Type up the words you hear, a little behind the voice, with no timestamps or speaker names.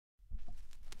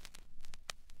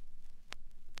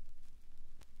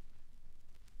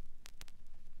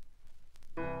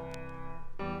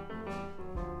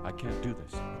can't do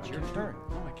this. It's your turn.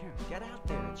 No, I can't. Get out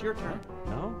there. It's your turn.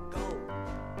 No? Go.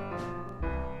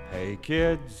 Hey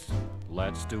kids,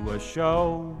 let's do a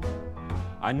show.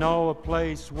 I know a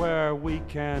place where we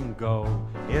can go.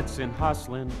 It's in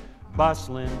hustlin',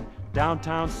 bustlin',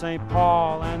 downtown St.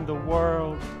 Paul, and the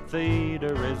World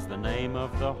Theater is the name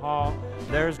of the hall.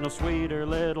 There's no sweeter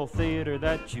little theater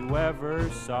that you ever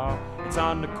saw. It's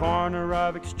on the corner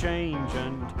of Exchange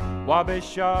and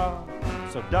Wabasha.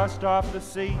 So dust off the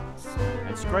seats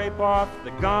and scrape off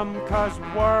the gum, 'cause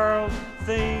World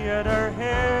Theater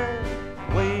here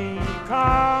we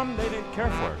come. They didn't care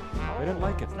for it. They didn't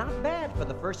like it. It's not bad for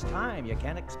the first time. You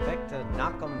can't expect to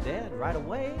knock them dead right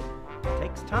away. It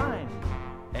takes time.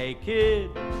 Hey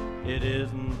kid, it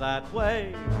isn't that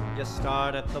way. You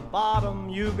start at the bottom,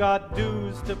 you got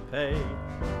dues to pay.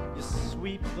 You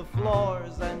sweep the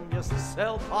floors and you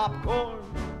sell popcorn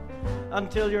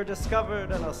until you're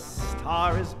discovered and a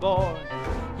star is born.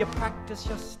 You practice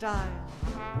your style,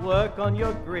 work on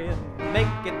your grin,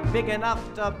 make it big enough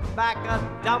to back a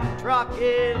dump truck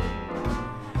in.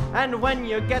 And when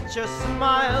you get your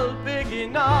smile big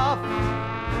enough,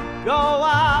 go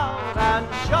out and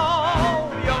show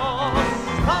your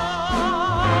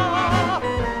stuff.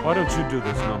 Why don't you do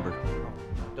this number?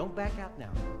 Don't back out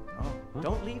now. No,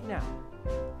 don't leave now.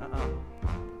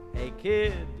 Hey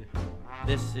kid,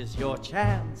 this is your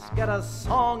chance. Get a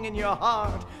song in your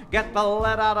heart. Get the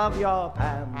lead out of your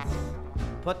pants.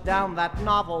 Put down that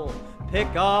novel.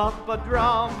 Pick up a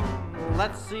drum.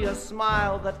 Let's see a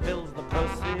smile that fills the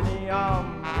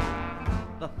proscenium.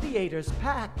 The theater's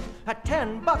packed at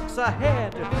 $10 a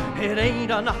head. It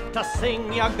ain't enough to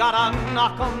sing, you gotta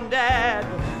knock 'em dead.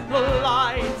 The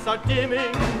lights are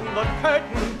dimming, the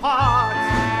curtain parts.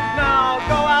 Now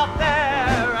go out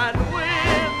there and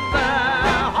win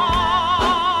their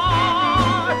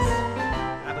hearts.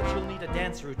 But you'll need a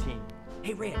dance routine.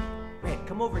 Hey, Red,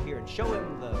 come over here and show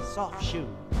him the soft shoe.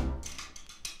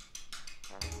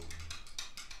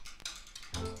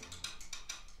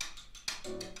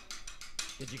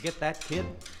 Did you get that, kid?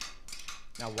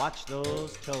 Now watch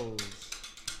those toes.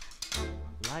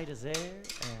 Light as air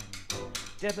and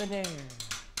debonair.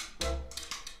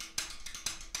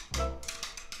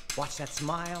 Watch that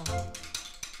smile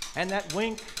and that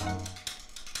wink.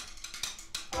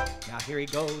 Now here he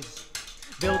goes,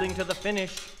 building to the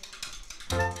finish.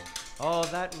 Oh,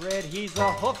 that Red, he's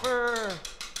a hoofer.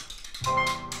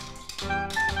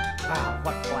 Wow,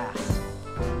 what class.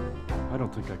 I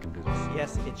don't think I can do this.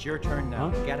 Yes, it's your turn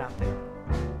now. Huh? Get out there.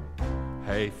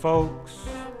 Hey folks,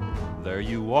 there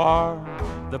you are,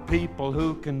 the people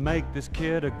who can make this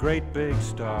kid a great big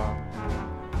star.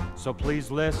 So please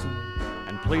listen,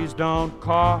 and please don't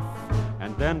cough,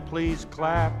 and then please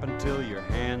clap until your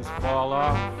hands fall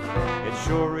off. It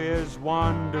sure is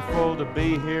wonderful to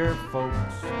be here,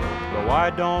 folks, though I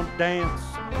don't dance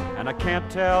and I can't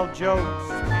tell jokes,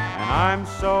 and I'm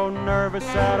so nervous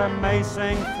that I may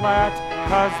sing flat,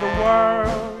 'cause the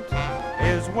world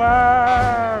is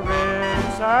where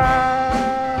it's at.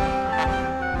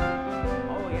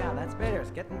 Oh yeah, that's better.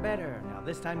 It's getting better. Now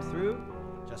this time through,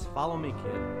 just follow me,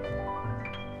 kid.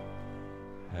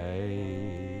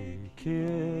 Hey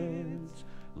kids,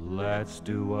 let's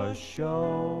do a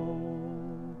show.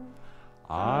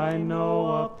 I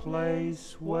know a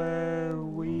place where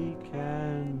we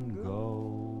can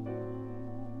go.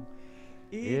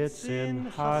 It's in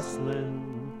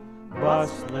hustlin',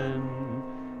 bustlin',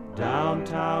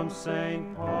 downtown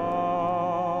St.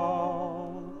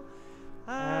 Paul,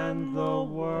 and the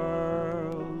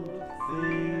World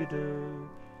Theater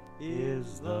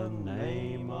is the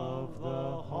name of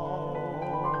the hall.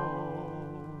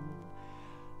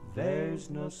 There's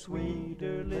no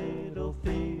sweeter little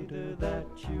theater that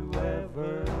you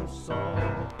ever saw.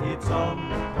 It's on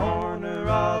the corner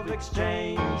of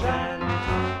Exchange and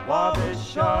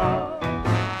Wabasha.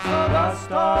 So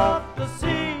dust off the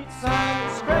seats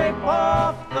and scrape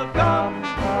off the gum,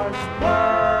 'cause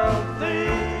World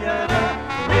Theater,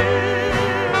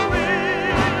 here we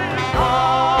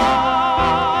come.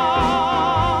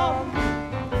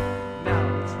 Now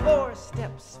it's 4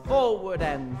 steps forward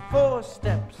and 4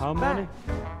 steps How back. many?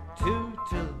 2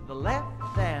 to the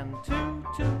left and 2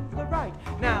 to the right.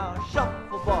 Now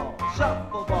shuffle ball,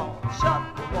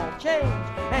 change,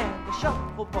 and the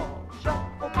shuffle ball,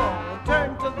 and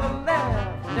turn to the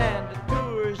left, and a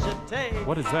tour jeté.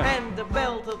 What is that? And a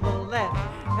bell to the left,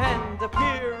 and a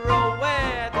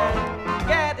pirouette, and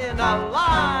get in a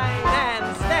line,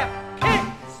 and step, kick,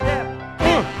 step,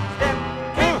 kick, step,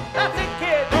 kick. That's it,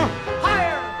 kid.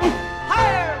 Higher,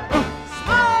 higher,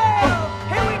 smile.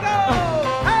 Here we go.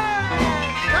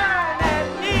 Turn and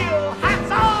kneel.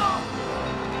 Hats off.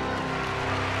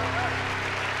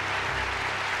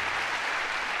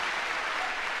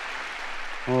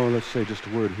 let's say just a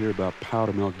word here about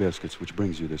Powdermilk Biscuits, which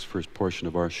brings you this first portion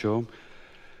of our show.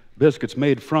 Biscuits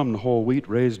made from the whole wheat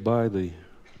raised by the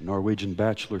Norwegian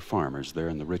bachelor farmers there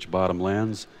in the rich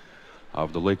bottomlands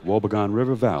of the Lake Wobegon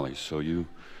River Valley. So you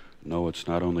know it's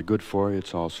not only good for you,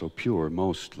 it's also pure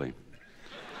mostly.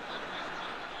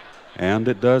 And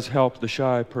it does help the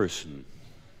shy person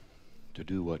to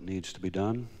do what needs to be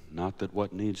done. Not that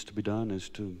what needs to be done is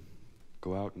to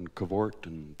go out and cavort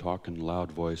and talk in a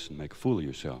loud voice and make a fool of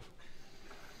yourself.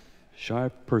 Shy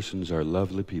persons are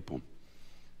lovely people,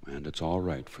 and it's all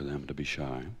right for them to be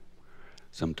shy.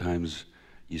 Sometimes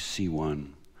you see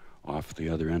one off the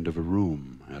other end of a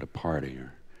room at a party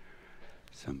or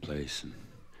someplace, and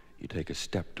you take a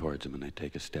step towards them and they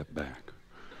take a step back.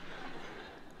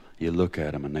 You look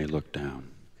at them and they look down.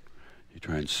 You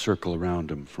try and circle around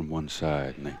them from one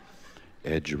side and they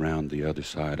edge around the other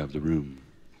side of the room.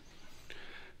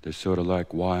 They're sort of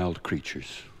like wild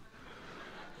creatures,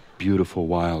 beautiful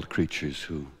wild creatures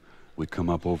who we come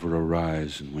up over a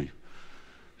rise and we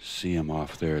see them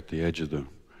off there at the edge of the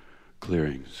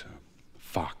clearings, a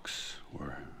fox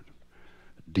or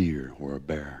a deer or a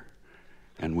bear,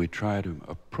 and we try to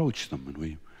approach them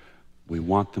and we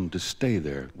want them to stay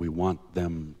there. We want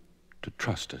them to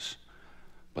trust us,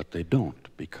 but they don't,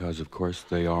 because of course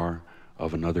they are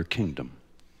of another kingdom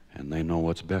and they know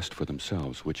what's best for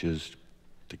themselves, which is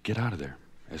to get out of there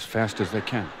as fast as they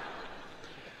can.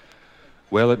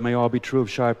 Well, it may all be true of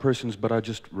shy persons, but I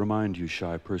just remind you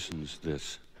shy persons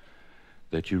this,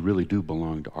 that you really do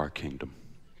belong to our kingdom.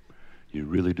 You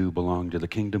really do belong to the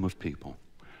kingdom of people.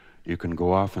 You can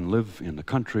go off and live in the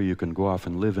country, you can go off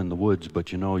and live in the woods,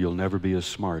 but you know you'll never be as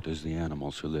smart as the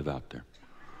animals who live out there.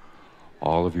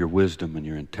 All of your wisdom and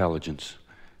your intelligence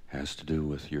has to do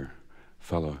with your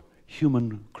fellow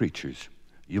human creatures.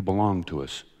 You belong to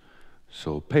us,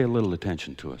 so pay a little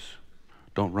attention to us.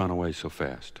 Don't run away so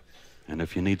fast. And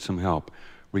if you need some help,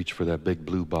 reach for that big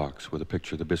blue box with a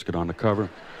picture of the biscuit on the cover.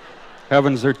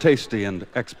 Heavens, they're tasty and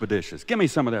expeditious. Give me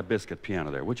some of that biscuit piano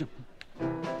there, would you?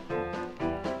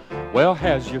 Well,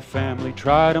 has your family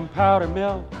tried 'em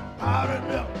Powdermilk?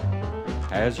 Powdermilk,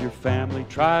 Has your family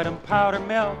tried 'em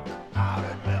Powdermilk?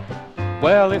 Powdermilk,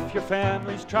 Well, if your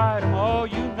family's tried 'em, oh,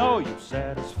 you know you've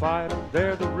satisfied 'em.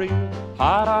 They're the real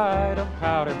hot item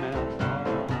Powdermilk.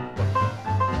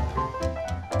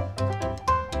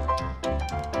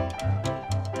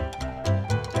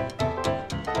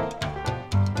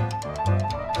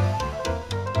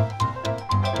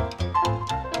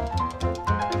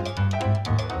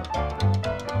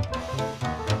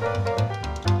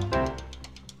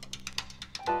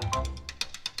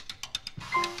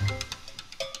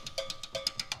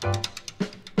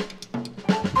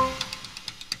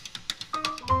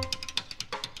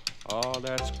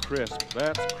 Crisp,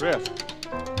 that's crisp.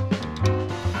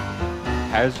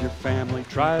 Has your family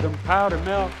tried 'em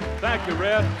Powdermilk? Thank you,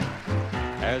 Red.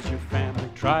 Has your family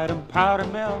tried 'em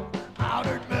Powdermilk?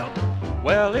 powdered milk,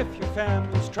 Well, if your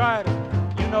family's tried 'em,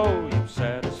 you know you've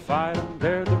satisfied 'em.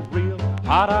 They're the real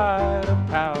hot item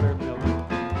Powdermilk.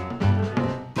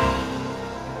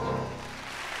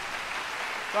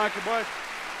 Thank you, boys.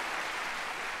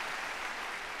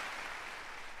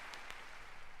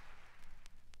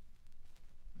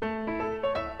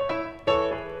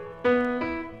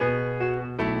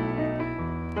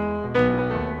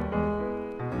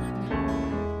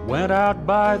 Went out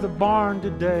by the barn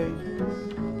today,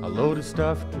 a load of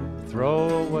stuff to throw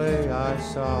away. I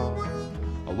saw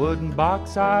a wooden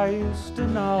box I used to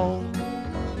know.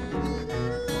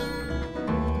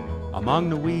 Among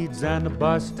the weeds and the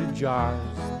busted jars,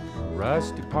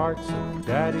 rusty parts of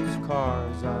Daddy's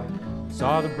cars, I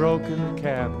saw the broken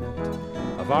cabinet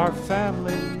of our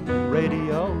family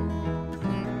radio.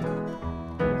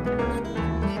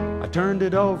 I turned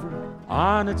it over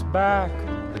on its back.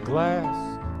 The glass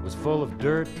was full of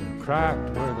dirt and cracked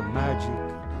where the magic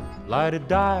lighted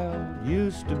dial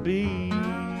used to be.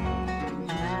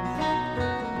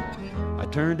 I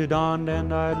turned it on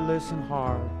and I'd listen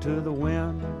hard to the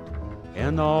wind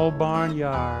in the old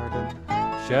barnyard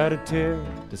and shed a tear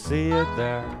to see it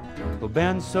there, who'd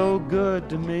been so good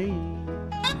to me.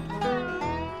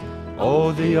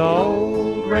 Oh, the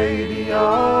old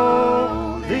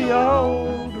radio, the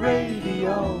old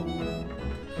radio,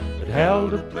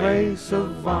 held a place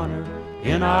of honor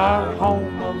in our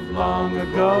home of long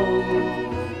ago.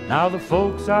 Now the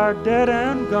folks are dead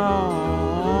and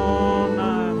gone.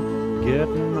 I'm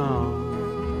getting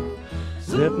on,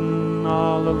 sitting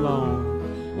all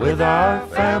alone with our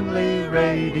family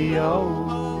radio.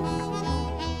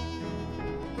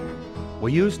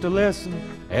 We used to listen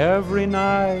every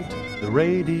night, the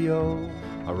radio,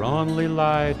 our only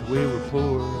light. We were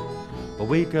poor, but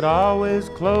we could always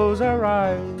close our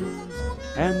eyes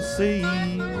and see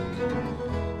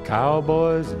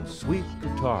cowboys and sweet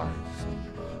guitars,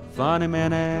 funny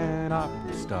men and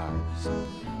opera stars.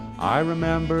 I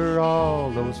remember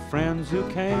all those friends who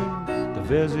came to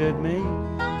visit me.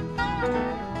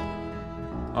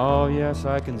 Oh yes,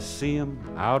 I can see 'em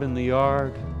out in the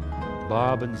yard,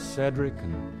 Bob and Cedric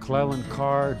and Clellan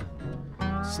Card,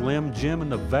 Slim Jim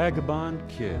and the Vagabond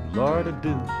Kid. Lord, I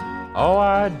do, oh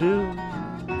I do.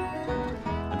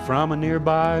 And from a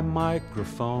nearby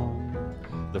microphone,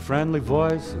 the friendly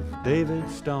voice of David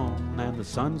Stone and the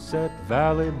Sunset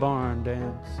Valley Barn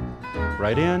Dance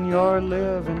right in your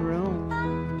living room.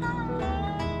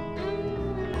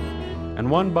 And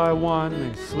one by one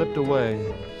they slipped away,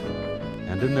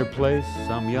 and in their place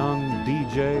some young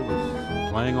DJ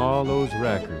was playing all those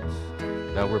records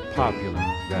that were popular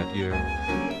that year.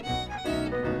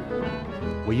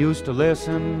 We used to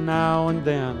listen now and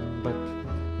then, but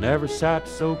never sat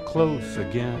so close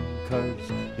again,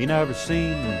 'cause he never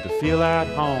seemed to feel at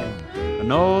home and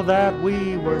know that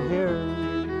we were here.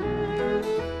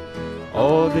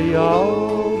 Oh, the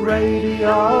old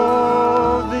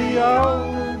radio, the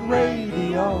old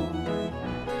radio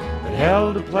that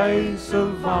held a place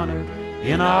of honor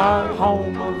in our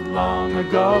home of long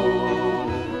ago.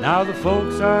 Now the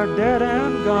folks are dead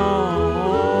and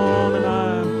gone, and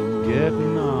I'm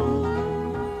getting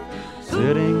on,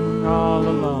 sitting all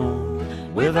alone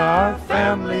with our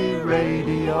family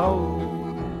radio.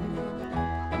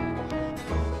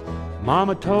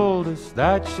 Mama told us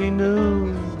that she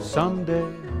knew someday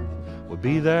we'd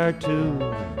be there too.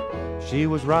 She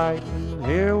was right, and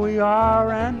here we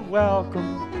are, and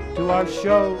welcome to our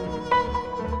show.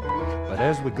 But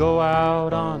as we go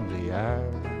out on the air,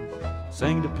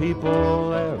 sing to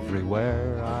people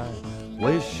everywhere, I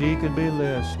wish she could be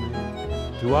listening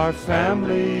to our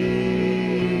family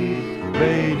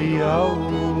radio.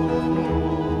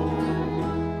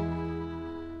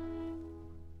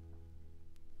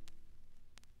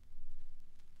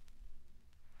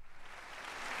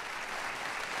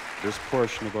 This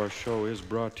portion of our show is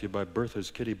brought to you by Bertha's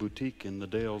Kitty Boutique in the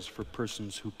Dales for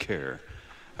persons who care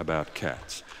about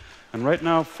cats. And right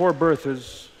now, for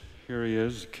Bertha's, here he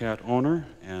is, cat owner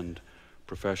and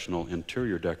professional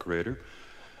interior decorator,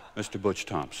 Mr. Butch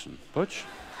Thompson. Butch?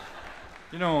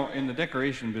 You know, in the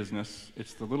decoration business,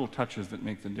 it's the little touches that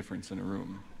make the difference in a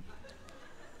room.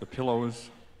 The pillows,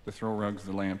 the throw rugs,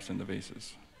 the lamps, and the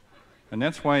vases. And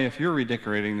that's why if you're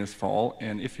redecorating this fall,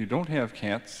 and if you don't have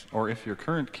cats, or if your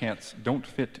current cats don't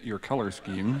fit your color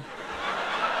scheme,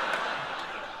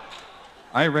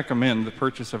 I recommend the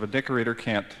purchase of a decorator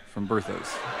cat from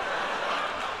Bertha's.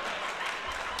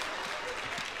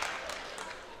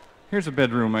 Here's a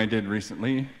bedroom I did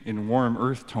recently in warm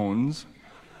earth tones,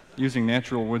 using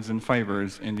natural woods and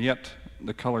fibers, and yet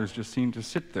the colors just seem to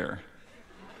sit there.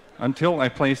 Until I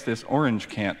placed this orange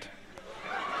cat,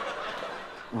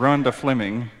 Rhonda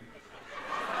Fleming,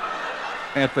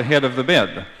 at the head of the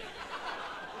bed.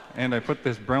 And I put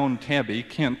this brown tabby,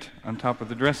 Kent, on top of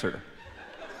the dresser.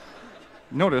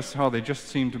 Notice how they just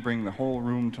seem to bring the whole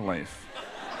room to life.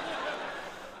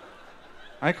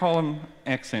 I call them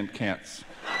accent cats.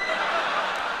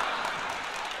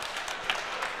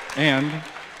 And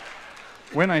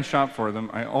when I shop for them,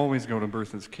 I always go to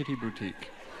Bertha's Kitty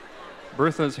Boutique.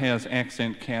 Bertha's has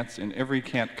accent cats in every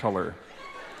cat color.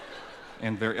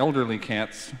 And they're elderly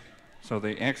cats, so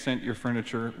they accent your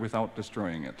furniture without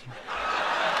destroying it.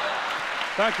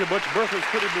 Thank you, Butch. Bertha's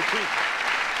Kitty Boutique.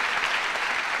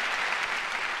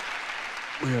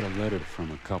 We had a letter from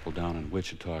a couple down in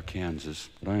Wichita, Kansas,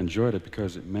 but I enjoyed it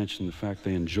because it mentioned the fact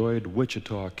they enjoyed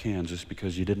Wichita, Kansas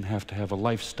because you didn't have to have a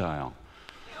lifestyle.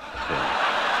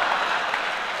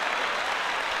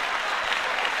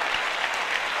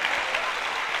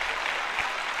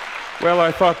 Well,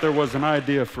 I thought there was an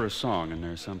idea for a song in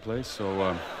there someplace,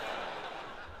 so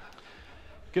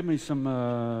give me some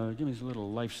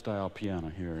little lifestyle piano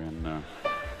here in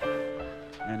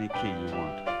any key you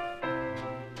want.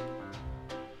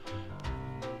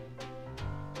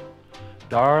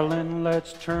 Darling,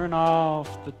 let's turn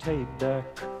off the tape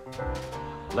deck.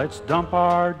 Let's dump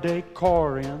our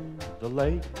decor in the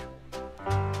lake.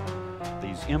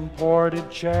 These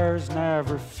imported chairs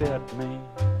never fit me.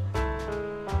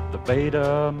 The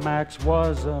Betamax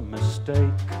was a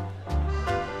mistake.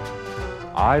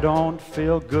 I don't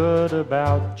feel good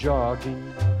about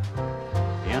jogging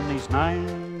in these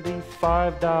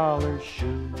 $95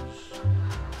 shoes.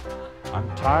 I'm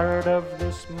tired of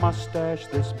this mustache,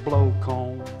 this blow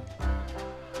comb.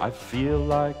 I feel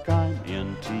like I'm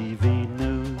in TV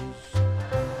news.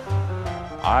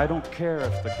 I don't care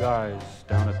if the guys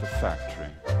down at the factory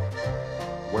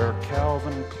wear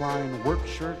Calvin Klein work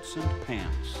shirts and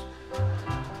pants.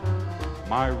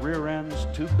 My rear end's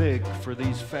too big for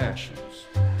these fashions,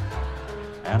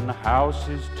 and the house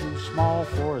is too small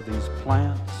for these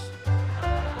plants.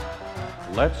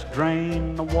 Let's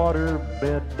drain the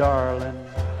waterbed, darling,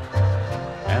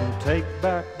 and take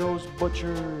back those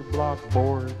butcher block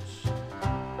boards.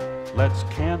 Let's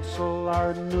cancel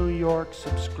our New York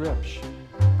subscription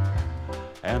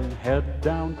and head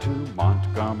down to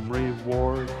Montgomery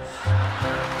Wards.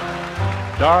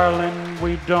 Darling,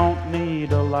 we don't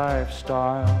need a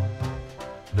lifestyle.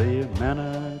 The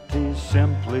amenities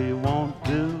simply won't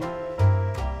do.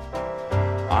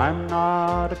 I'm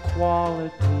not a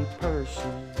quality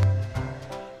person.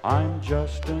 I'm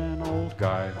just an old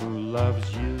guy who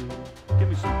loves you. Give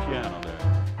me some piano there.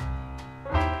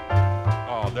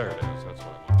 Oh, there it is. That's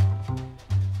what I want.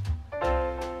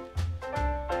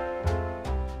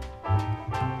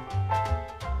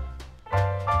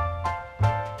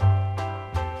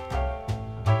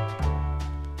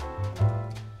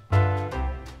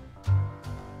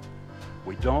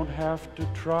 We don't have to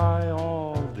try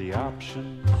all the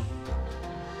options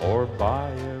or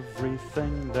buy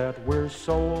everything that we're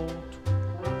sold.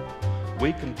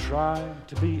 We can try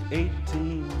to be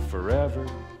 18 forever,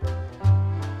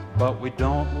 but we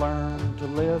don't learn to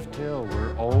live till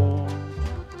we're old.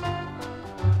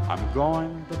 I'm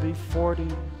going to be 40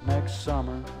 next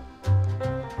summer,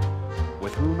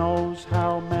 with who knows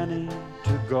how many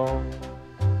to go.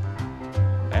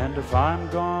 And if I'm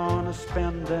gonna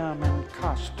spend them in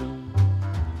costume,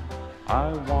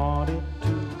 I want it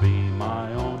to be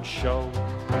my own show.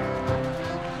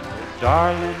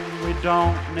 Darling, we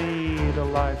don't need a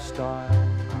lifestyle.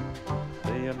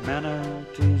 The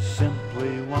amenities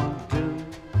simply won't do.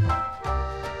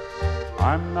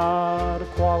 I'm not a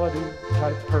quality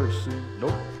type person,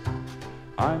 nope.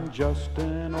 I'm just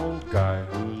an old guy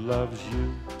who loves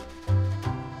you.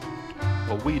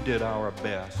 But we did our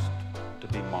best to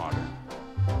be modern.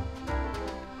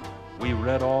 We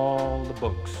read all the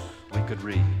books we could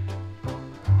read.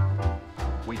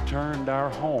 We turned our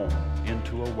home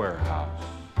into a warehouse.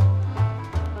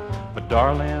 But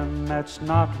darling, that's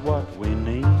not what we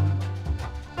need.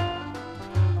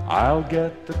 I'll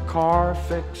get the car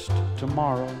fixed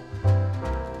tomorrow,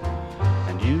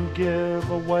 and you give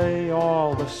away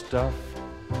all the stuff.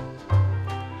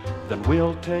 Then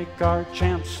we'll take our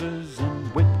chances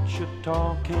in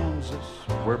Wichita, Kansas,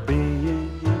 where being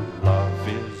in love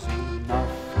is enough.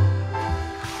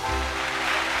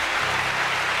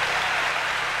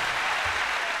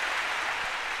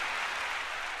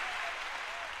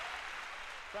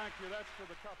 Thank you. That's for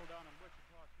the couple down in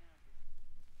Wichita, Kansas.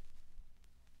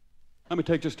 Let me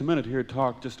take just a minute here to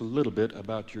talk just a little bit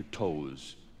about your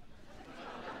toes.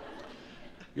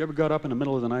 You ever got up in the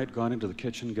middle of the night, gone into the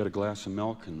kitchen, get a glass of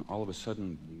milk, and all of a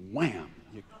sudden, wham,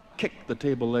 you kick the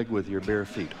table leg with your bare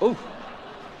feet. Oh!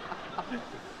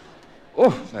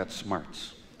 Oh, that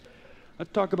smarts.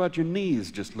 Let's talk about your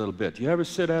knees just a little bit. You ever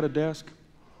sit at a desk,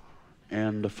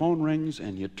 and the phone rings,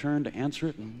 and you turn to answer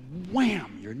it, and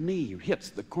wham, your knee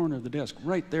hits the corner of the desk,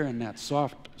 right there in that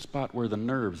soft spot where the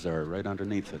nerves are, right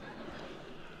underneath it.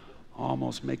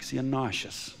 Almost makes you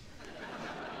nauseous.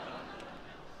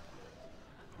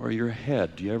 Or your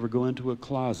head. Do you ever go into a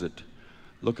closet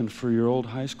looking for your old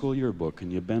high school yearbook,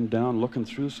 and you bend down looking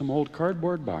through some old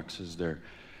cardboard boxes there,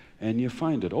 and you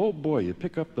find it? Oh boy, you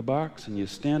pick up the box and you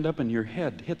stand up and your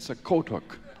head hits a coat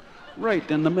hook right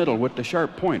in the middle with the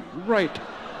sharp point, right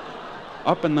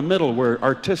up in the middle where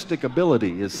artistic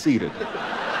ability is seated.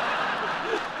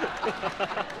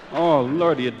 Oh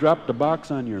Lord, you drop the box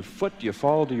on your foot, you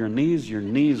fall to your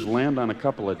knees land on a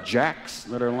couple of jacks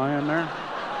that are lying there.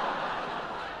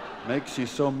 Makes you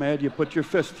so mad you put your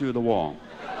fist through the wall.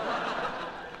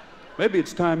 Maybe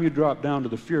it's time you drop down to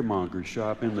the Fearmonger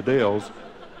shop in the Dales.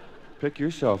 Pick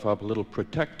yourself up a little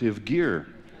protective gear.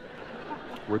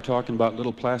 We're talking about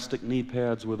little plastic knee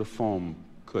pads with the foam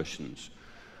cushions.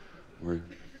 We're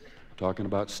talking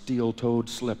about steel-toed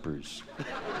slippers.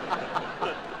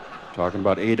 Talking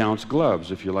about 8-ounce gloves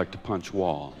if you like to punch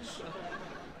walls.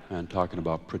 And talking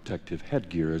about protective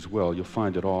headgear as well. You'll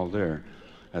find it all there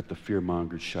at the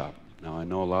Fearmonger shop. Now, I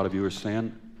know a lot of you are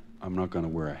saying, I'm not going to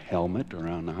wear a helmet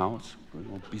around the house. It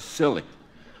won't be silly.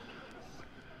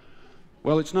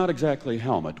 Well, it's not exactly a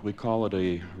helmet. We call it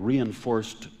a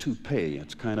reinforced toupee.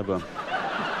 It's kind of a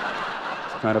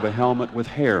helmet with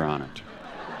hair on it.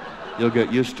 You'll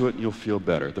get used to it and you'll feel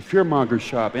better. The Fearmonger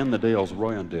shop in the Dales,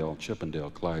 Royandale,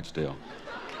 Chippendale, Clydesdale,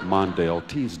 Mondale,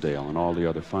 Teesdale, and all the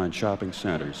other fine shopping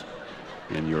centers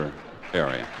in your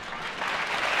area.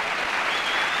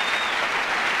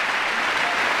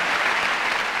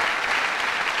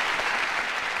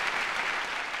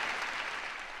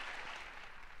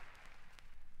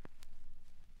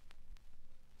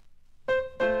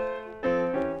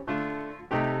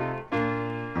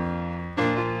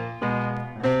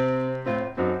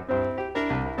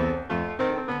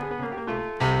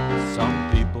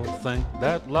 Some people think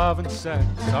that love and sex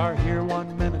are here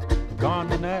one minute, gone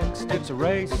the next. It's a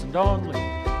race and only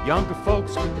younger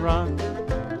folks can run.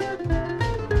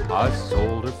 Us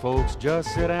older folks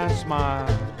just sit and smile.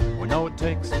 We know it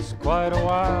takes us quite a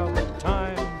while, but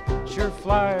time sure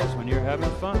flies when you're having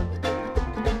fun.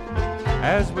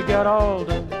 As we get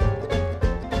older,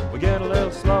 we get a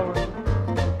little slower,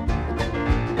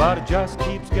 but it just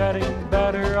keeps getting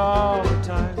better all the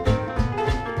time.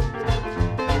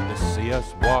 To see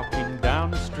us walking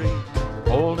down the street,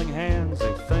 holding hands,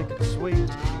 they think it's sweet.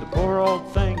 The poor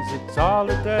old things, it's all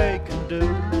that they can do.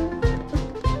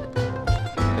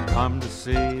 They come to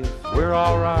see if we're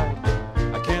all right.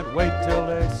 I can't wait till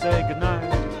they say goodnight.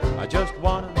 I just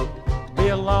want to be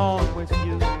alone with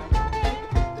you.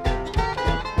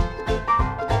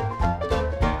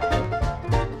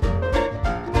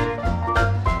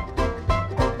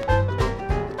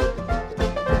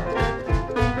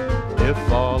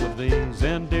 If all of these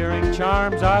endearing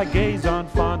charms I gaze on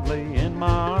fondly in my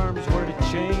arms were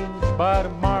to change by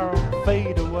tomorrow,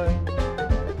 fade away,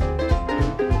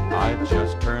 I'd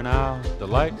just turn out the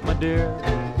light, my dear,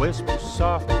 whisper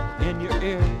softly in your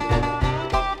ear.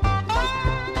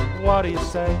 What do you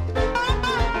say?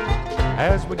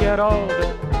 As we get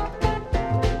older,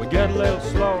 we get a little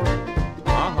slower,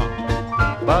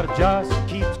 but it just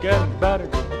keeps getting better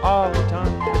all the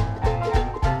time.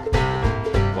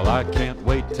 Well, I can't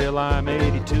wait till I'm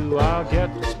 82. I'll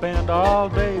get to spend all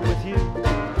day with you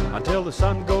until the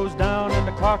sun goes down and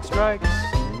the clock strikes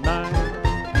 9.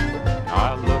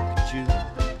 I'll look at you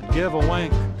and give a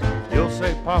wink. You'll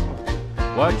say, Papa,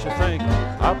 what you think?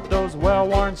 Up those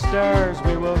well-worn stairs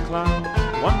we will climb.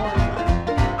 One more time.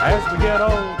 As we get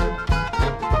older,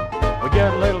 we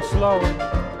get a little slower,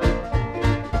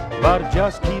 but it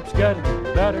just keeps getting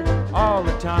better all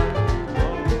the time.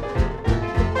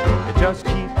 It just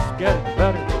keeps getting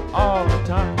better all the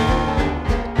time.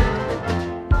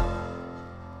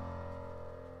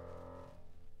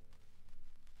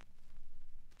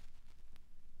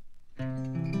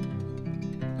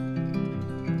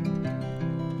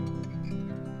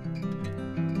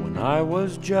 When I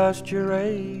was just your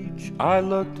age, I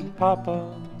looked at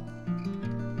Papa,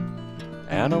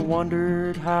 and I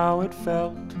wondered how it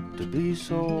felt to be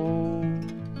so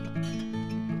old.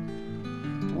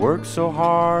 Work so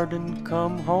hard and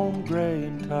come home gray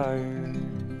and tired,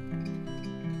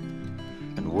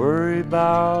 and worry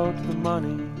about the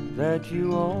money that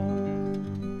you owe.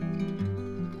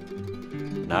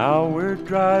 Now we're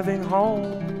driving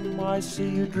home, I see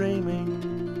you dreaming.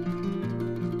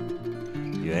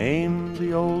 You aim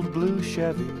the old blue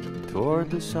Chevy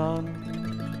toward the sun,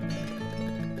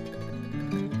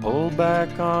 pull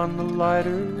back on the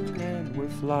lighter and we're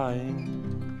flying.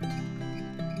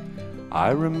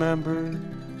 I remember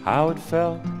how it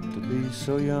felt to be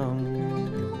so young.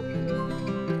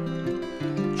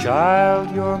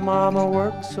 Child, your mama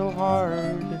worked so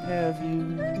hard to have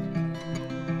you.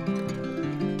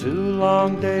 2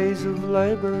 long days of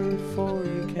labor before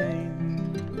you came.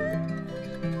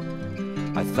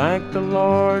 I thank the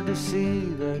Lord to see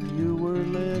that you were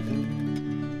living,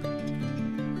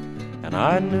 and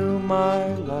I knew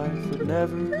my life would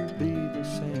never be the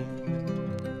same.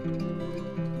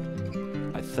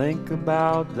 I think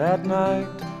about that night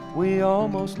we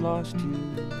almost lost you.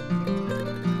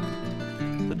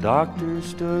 The doctor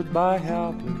stood by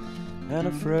helpless and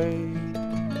afraid.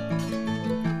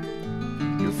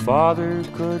 Your father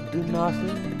could do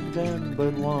nothing then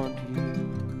but want you.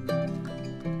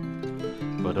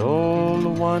 But oh, the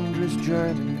wondrous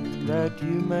journey that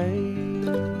you made.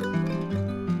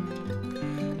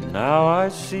 And now I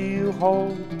see you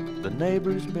hold the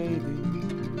neighbor's baby.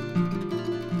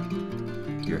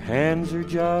 Your hands are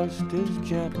just as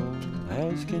gentle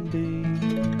as can be.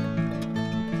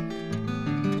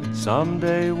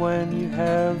 Someday when you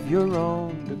have your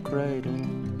own to cradle,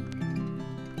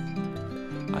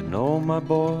 I know, my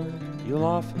boy, you'll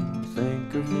often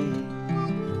think of me.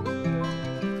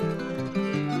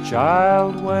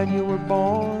 Child, when you were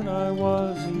born, I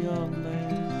was a young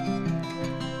man.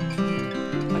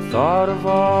 I thought of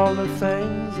all the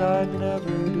things I'd never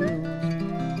do,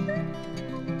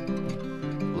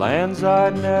 lands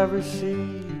I'd never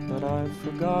see, but I've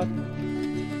forgotten.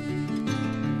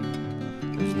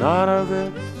 There's none of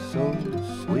it so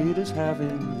sweet as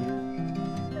having you.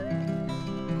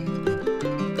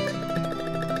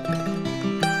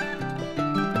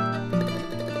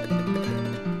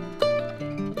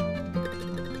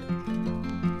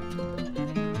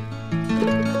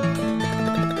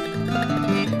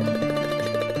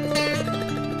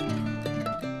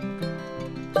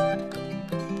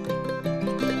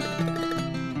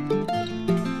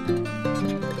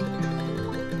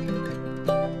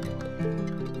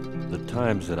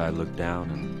 times that I looked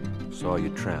down and saw you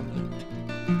trembling,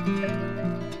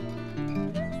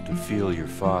 to feel your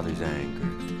father's anger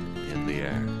in the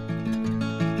air.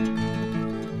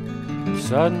 And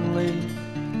suddenly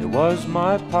it was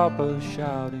my papa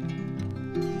shouting,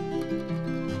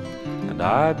 and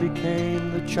I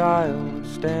became the child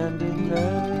standing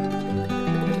there.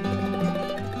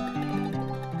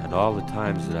 And all the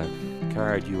times that I've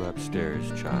carried you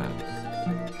upstairs, child,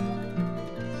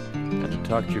 and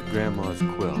tucked your grandma's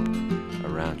quilt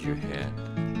around your head,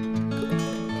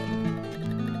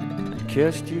 and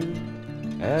kissed you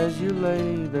as you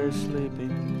lay there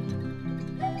sleeping,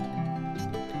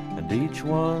 and each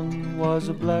one was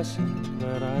a blessing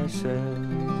that I said.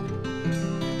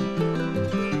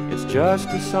 It's just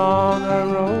a song I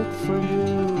wrote for you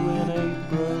in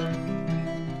April,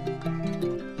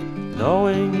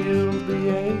 knowing you'll be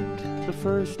 8 the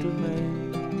 1st of May,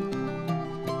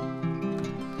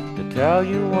 to tell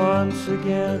you once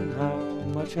again how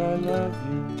much I love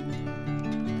you,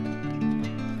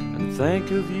 and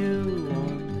think of you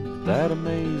on that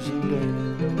amazing day.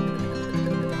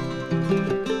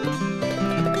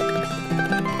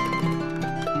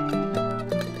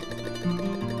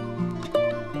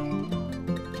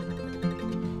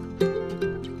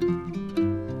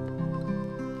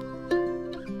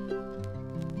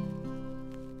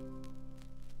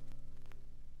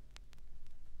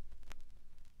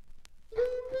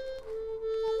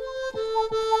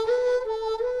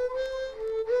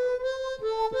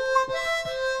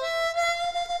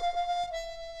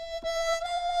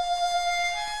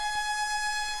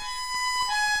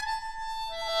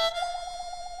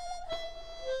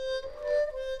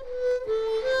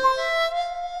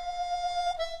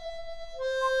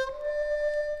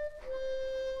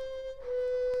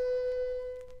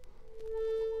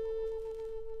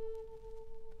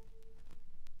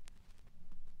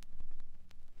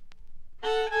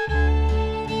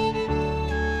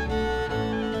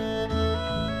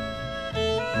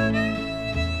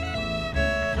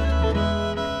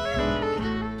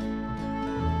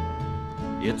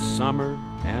 It's summer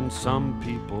and some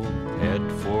people head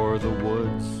for the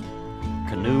woods,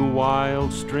 canoe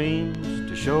wild streams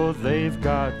to show they've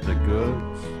got the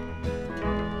goods.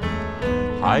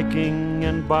 Hiking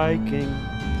and biking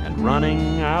and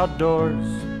running outdoors,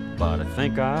 but I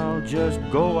think I'll just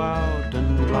go out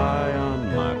and lie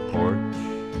on my porch.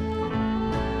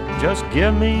 Just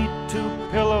give me 2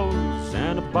 pillows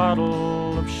and a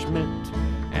bottle of Schmidt,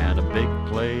 and a big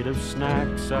plate of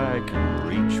snacks I can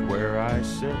reach where I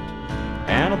sit,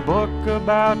 and a book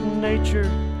about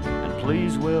nature, and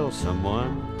please will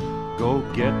someone go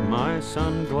get my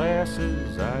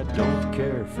sunglasses, I don't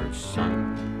care for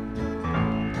sun.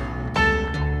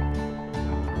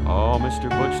 Oh, Mr.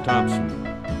 Butch Thompson,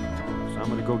 so I'm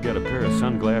gonna go get a pair of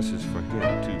sunglasses for him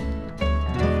too.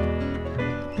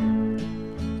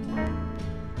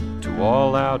 To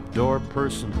all outdoor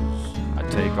persons I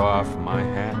take off my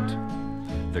hat.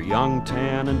 They're young,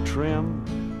 tan, and trim.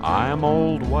 I am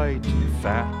old, white, and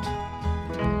fat.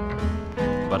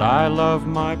 But I love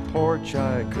my porch.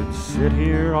 I could sit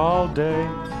here all day,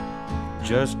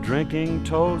 just drinking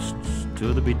toasts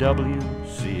to the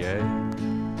BWCA.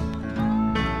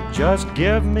 Just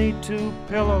give me 2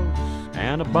 pillows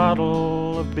and a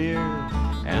bottle of beer,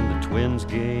 and the Twins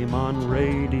game on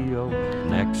radio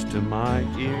next to my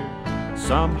ear.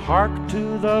 Some hark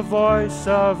to the voice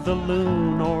of the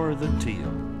loon or the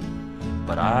teal,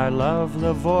 but I love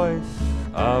the voice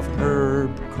of Herb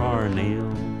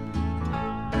Carneal.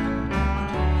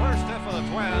 First hit for the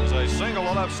Twins, a single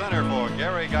to left center for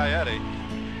Gary Gaetti.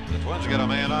 The Twins get a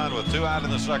man on with 2 out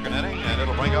in the 2nd inning, and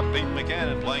it'll bring up Pete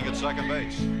McCann playing at second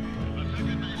base.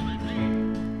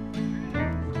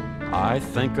 I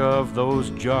think of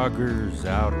those joggers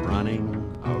out running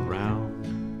around.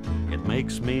 It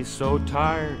makes me so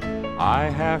tired I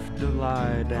have to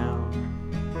lie down.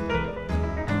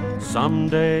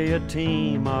 Someday a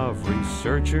team of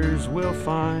researchers will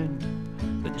find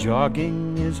that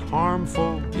jogging is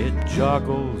harmful, it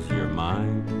joggles your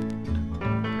mind.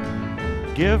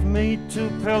 Give me 2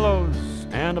 pillows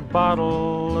and a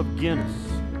bottle of Guinness.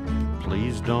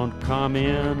 Please don't come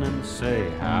in and say,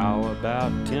 how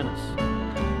about tennis?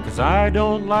 'Cause I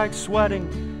don't like sweating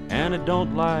and I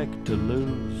don't like to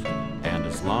lose, and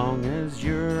as long as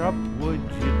you're up, would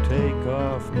you take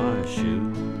off my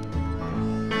shoes?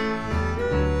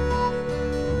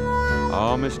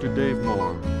 Oh, Mr. Dave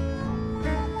Moore,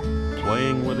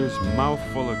 playing with his mouth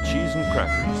full of cheese and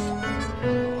crackers.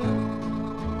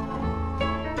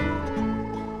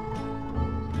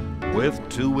 With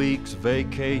 2 weeks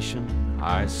vacation,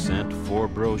 I sent 4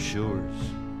 brochures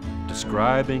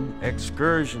describing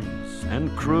excursions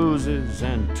and cruises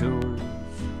and tours.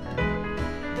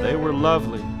 They were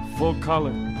lovely, full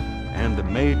color, and they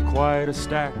made quite a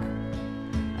stack.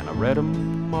 And I read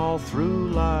 'em all through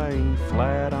lying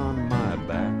flat on my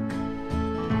back.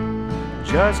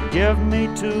 Just give me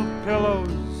 2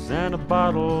 pillows and a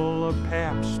bottle of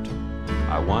Pabst.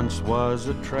 I once was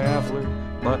a traveler,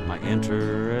 but my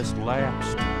interest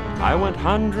lapsed. I went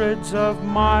hundreds of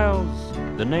miles,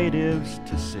 the natives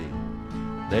to see.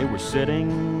 They were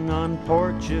sitting on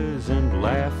porches and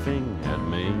laughing at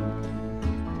me.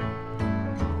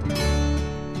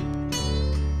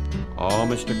 Oh,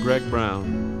 Mr. Greg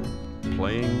Brown,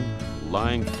 playing,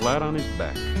 lying flat on his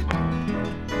back.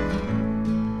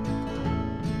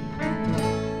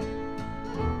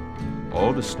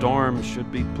 Oh, the storm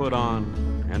should be put on,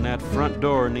 and that front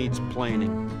door needs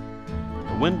planing.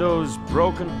 The window's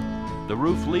broken, the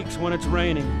roof leaks when it's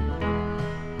raining.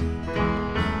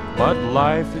 But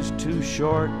life is too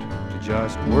short to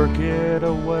just work it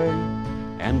away.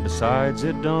 And besides,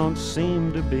 it don't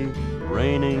seem to be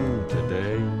raining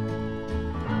today.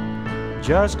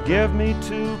 Just give me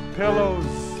 2 pillows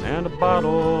and a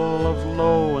bottle of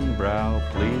Lowenbrow.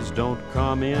 Please don't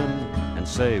come in and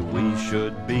say we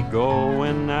should be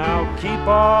going now. Keep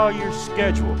all your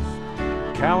schedules,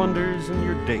 calendars, and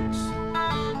your dates.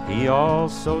 He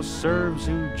also serves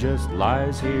who just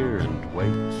lies here and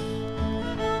waits.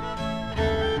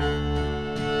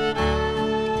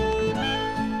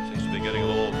 Seems to be getting a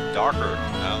little darker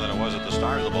now than it was at the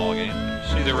start of the ball game.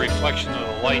 See the reflection of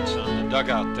the lights on the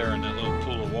dugout there in that little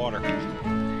pool of water.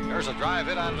 There's a drive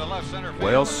hit out of the left center field.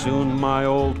 Well, soon my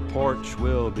old porch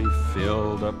will be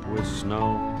filled up with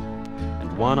snow,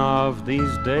 and one of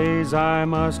these days I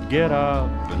must get up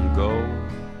and go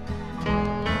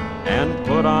and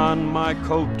put on my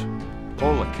coat,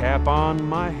 pull a cap on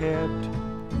my head,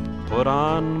 put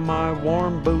on my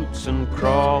warm boots and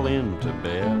crawl into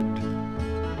bed.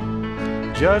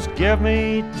 Just give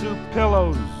me 2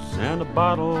 pillows and a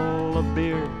bottle of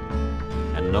beer,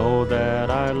 and know that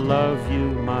I love you,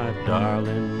 my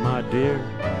darling, my dear.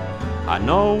 I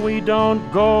know we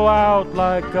don't go out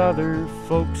like other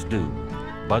folks do,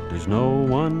 but there's no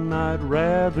one I'd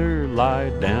rather lie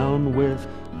down with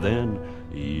than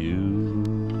you.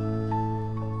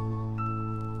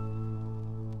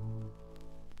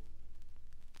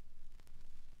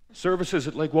 Services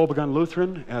at Lake Wobegon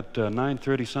Lutheran at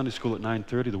 9:30, Sunday school at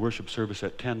 9:30, the worship service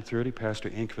at 10:30. Pastor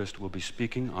Inkvist will be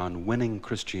speaking on winning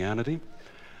Christianity.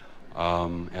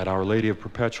 At Our Lady of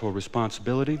Perpetual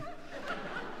Responsibility,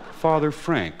 Father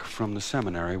Frank from the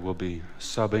seminary will be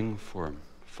subbing for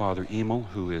Father Emil,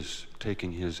 who is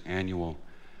taking his annual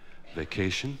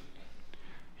vacation.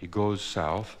 He goes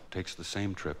south, takes the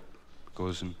same trip,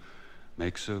 goes and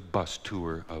makes a bus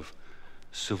tour of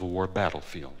Civil War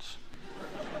battlefields.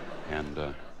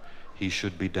 And he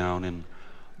should be down in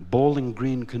Bowling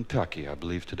Green, Kentucky, I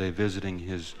believe today, visiting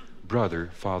his brother,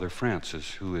 Father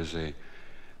Francis, who is a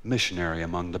missionary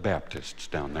among the Baptists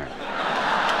down there.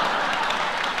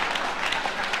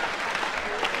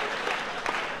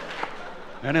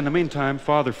 And in the meantime,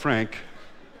 Father Frank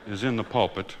is in the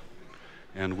pulpit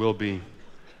and will be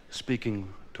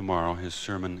speaking tomorrow. His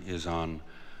sermon is on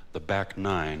the back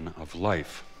 9 of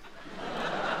life.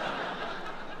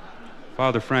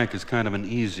 Father Frank is kind of an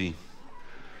easy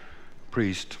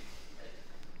priest,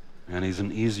 and he's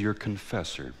an easier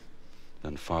confessor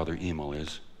than Father Emil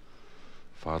is.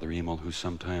 Father Emil, who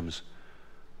sometimes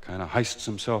kind of heists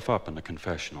himself up in the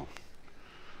confessional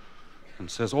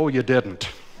and says, "Oh, you didn't.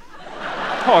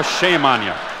 Oh, shame on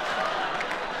you."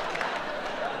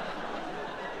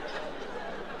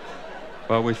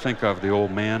 But we think of the old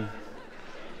man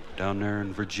down there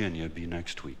in Virginia be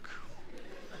next week.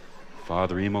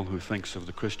 Father Emil, who thinks of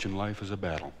the Christian life as a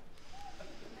battle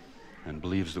and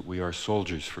believes that we are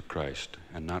soldiers for Christ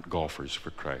and not golfers for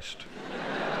Christ.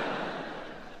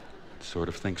 Sort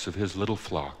of thinks of his little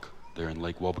flock there in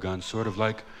Lake Wobegon, sort of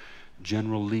like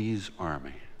General Lee's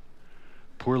army,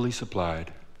 poorly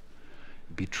supplied,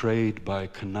 betrayed by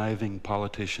conniving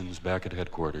politicians back at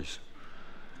headquarters,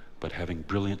 but having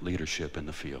brilliant leadership in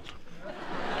the field.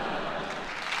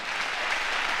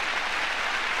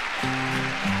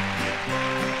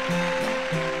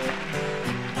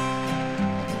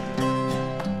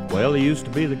 Well, he used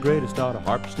to be the greatest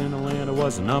autoharpist in the land. I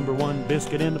was the #1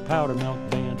 biscuit in the Powdermilk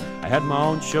Band. I had my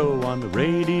own show on the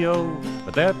radio,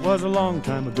 but that was a long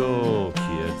time ago,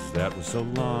 kids, that was so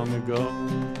long ago.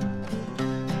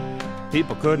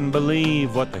 People couldn't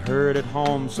believe what they heard at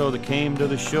home, so they came to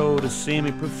the show to see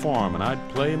me perform, and I'd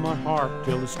play my harp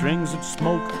till the strings would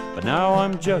smoke. But now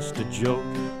I'm just a joke,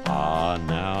 ah,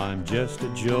 now I'm just a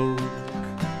joke.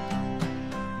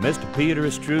 Mr. Peter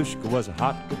Estrushka was a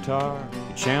hot guitar.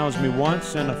 He challenged me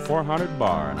once in a 400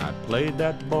 bar, and I played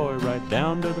that boy right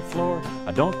down to the floor.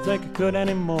 I don't think I could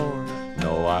anymore.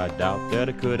 No, I doubt that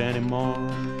I could anymore.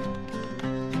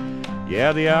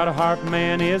 Yeah, the Autoharp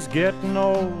Man is getting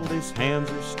old. His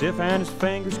hands are stiff and his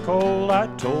fingers cold. I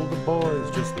told the boys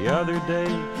just the other day,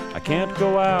 I can't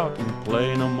go out and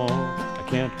play no more. I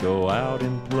can't go out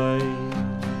and play.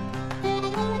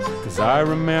 'Cause I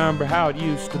remember how it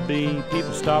used to be.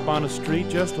 People stop on the street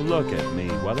just to look at me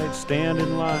while they'd stand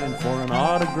in line for an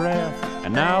autograph.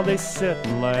 And now they sit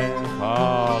and laugh.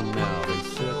 Oh, now they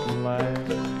sit and laugh.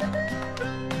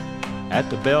 At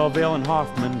the Belleville and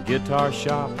Hoffman guitar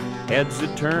shop, heads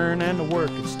would turn and the work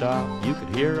would stop. You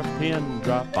could hear a pin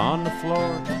drop on the floor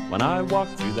when I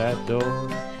walked through that door.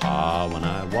 Ah, when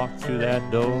I walked through that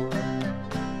door.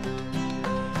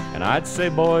 And I'd say,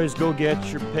 boys, go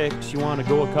get your picks. You want to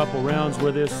go a couple rounds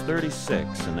with this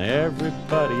 36. And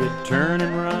everybody would turn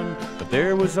and run. But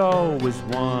there was always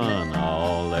one.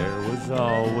 Oh, there was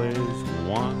always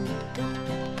one.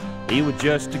 He was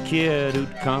just a kid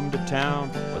who'd come to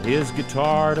town with his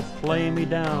guitar to play me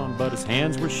down. But his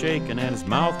hands were shaking and his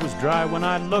mouth was dry when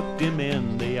I looked him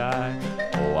in the eye.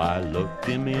 Oh, I looked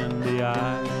him in the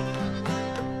eye.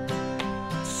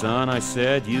 Son, I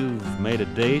said, you've made a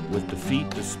date with defeat,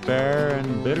 despair,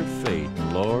 and bitter fate.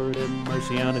 Lord, have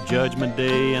mercy on a judgment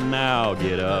day. And now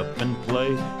get up and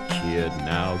play, kid,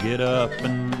 now get up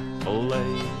and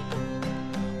play.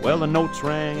 Well, the notes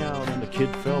rang out and the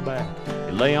kid fell back.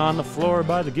 He lay on the floor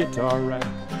by the guitar rack.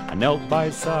 I knelt by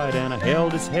his side and I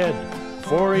held his head.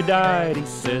 Before he died, he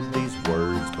said these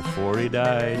words. Before he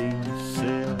died, he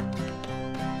said,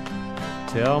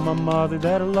 tell my mother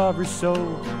that I love her so.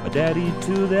 My daddy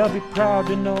too, they'll be proud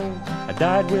to know. I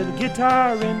died with a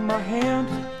guitar in my hand,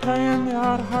 playing the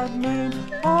Autoharp Man.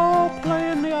 Oh,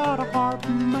 playing the Autoharp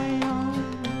Man.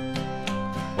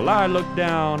 Well, I looked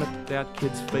down at that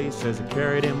kid's face as I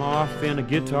carried him off in a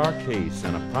guitar case.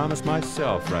 And I promised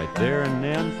myself right there and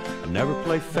then I'll never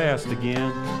play fast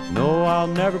again. No, I'll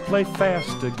never play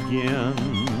fast again.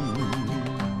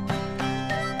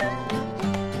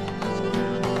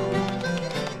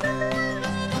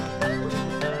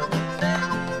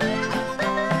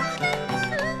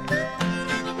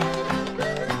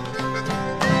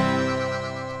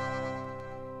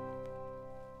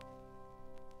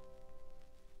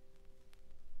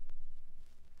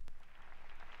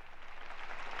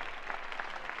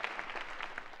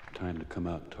 Time to come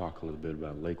out and talk a little bit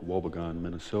about Lake Wobegon,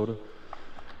 Minnesota.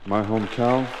 My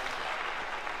hometown,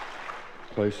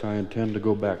 place I intend to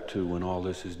go back to when all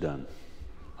this is done.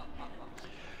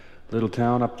 Little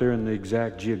town up there in the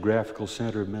exact geographical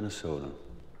center of Minnesota,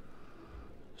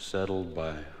 settled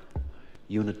by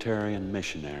Unitarian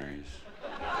missionaries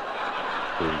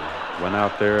who went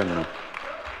out there in the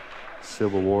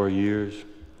Civil War years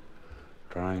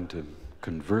trying to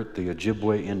convert the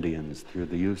Ojibwe Indians through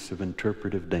the use of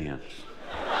interpretive dance.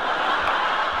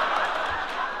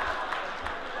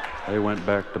 They went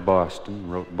back to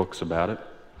Boston, wrote books about it.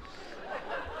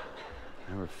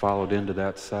 They were followed into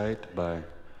that site by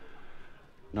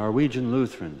Norwegian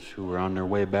Lutherans who were on their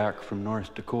way back from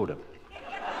North Dakota.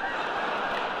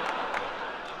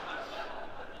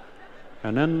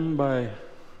 And then by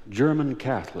German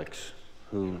Catholics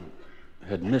who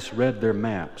had misread their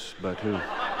maps, but who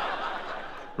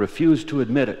refused to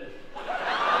admit it.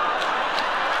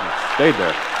 Stayed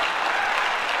there.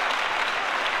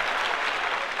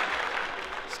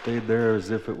 Stayed there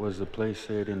as if it was the place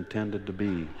they had intended to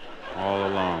be all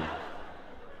along.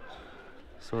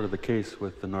 Sort of the case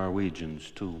with the Norwegians,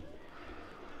 too.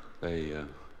 They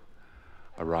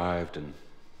arrived, and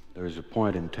there's a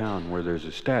point in town where there's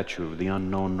a statue of the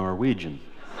unknown Norwegian,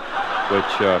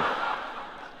 which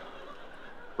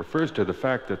refers to the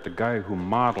fact that the guy who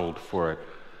modeled for it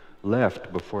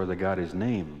left before they got his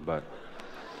name, but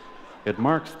it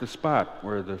marks the spot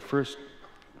where the first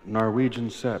Norwegian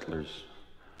settlers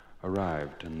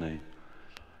arrived, and they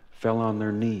fell on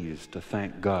their knees to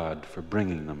thank God for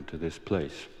bringing them to this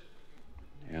place.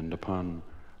 And upon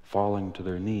falling to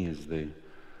their knees, they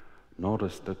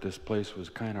noticed that this place was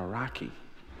kind of rocky.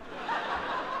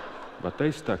 But they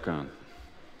stuck on.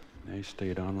 They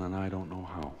stayed on, and I don't know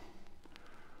how.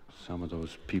 Some of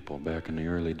those people back in the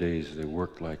early days, they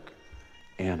worked like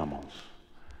animals,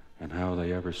 and how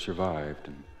they ever survived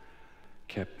and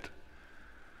kept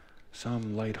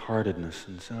some lightheartedness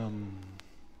and some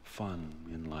fun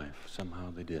in life.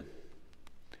 Somehow they did.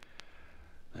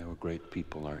 They were great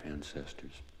people, our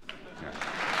ancestors.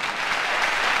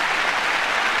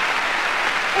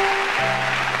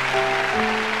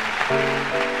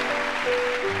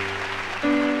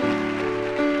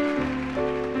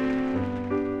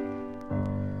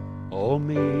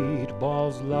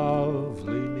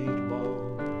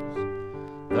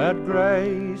 that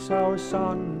grace our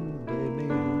Sunday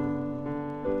meal.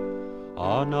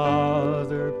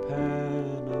 Another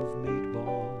pan of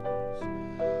meatballs,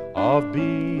 of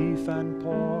beef and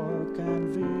pork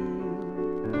and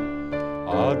veal,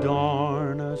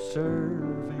 adorn a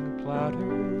serving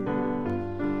platter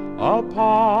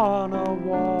upon a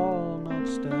walnut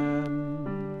stand.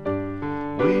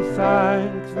 We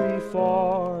thank thee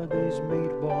for these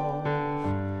meatballs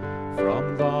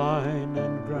from thine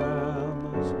and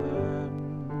grandma's hand.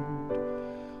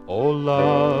 Oh,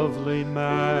 lovely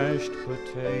mashed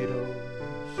potatoes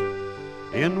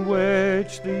in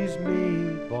which these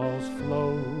meatballs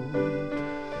float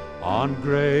on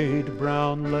great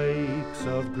brown lakes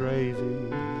of gravy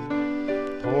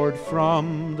poured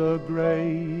from the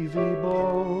gravy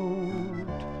boat.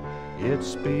 It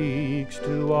speaks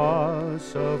to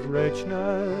us of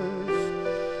richness,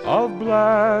 of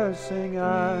blessing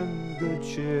and good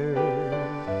cheer,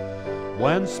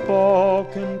 when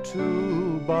spoken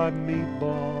to by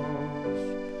meatballs.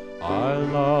 I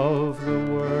love the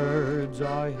words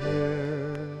I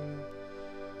hear.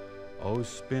 Oh,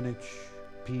 spinach,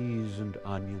 peas and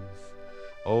onions,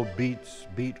 oh, beets,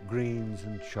 beet greens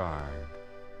and chard,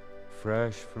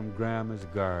 fresh from Grandma's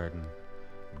garden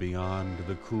beyond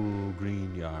the cool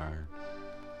green yard.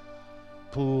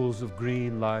 Pools of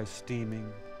green lie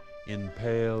steaming in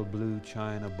pale blue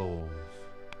china bowls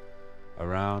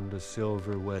around a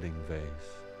silver wedding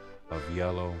vase of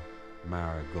yellow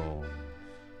marigolds.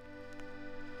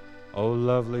 Oh,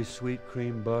 lovely sweet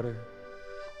cream butter,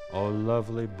 oh,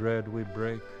 lovely bread we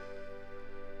break,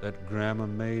 that Grandma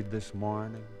made this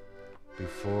morning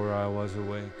before I was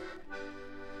awake.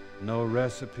 No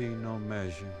recipe, no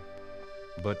measure,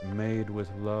 but made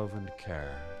with love and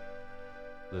care.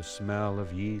 The smell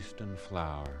of yeast and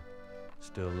flour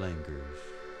still lingers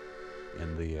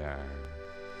in the air.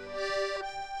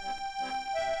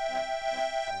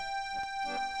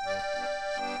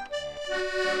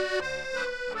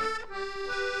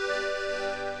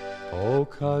 Oh,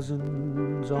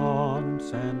 cousins,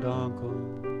 aunts, and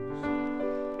uncles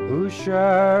who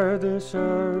share this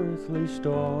earthly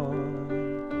store,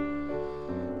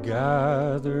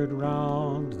 gathered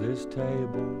round this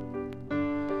table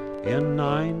in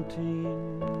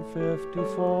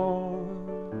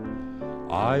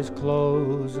 1954. Eyes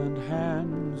closed and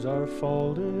hands are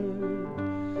folded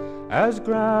as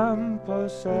Grandpa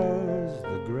says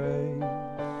the grace.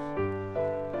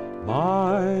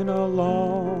 Mine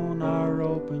alone are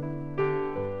open,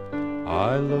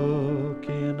 I look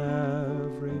in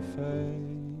every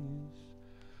face.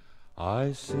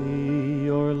 I see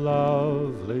your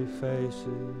lovely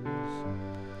faces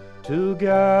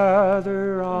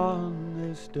together on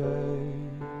this day,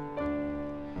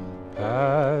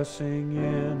 passing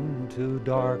into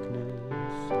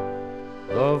darkness,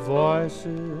 the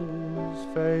voices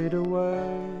fade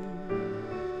away.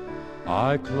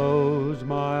 I close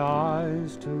my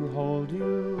eyes to hold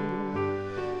you,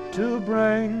 to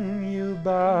bring you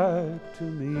back to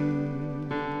me,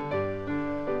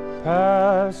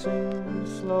 passing,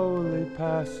 slowly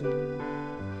passing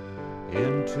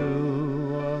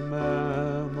into a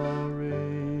memory.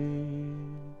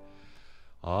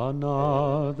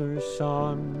 Another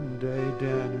Sunday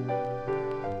dinner,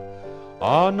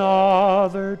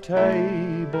 another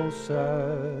table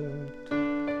set.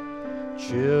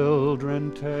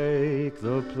 Children take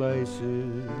the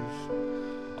places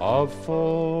of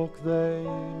folk they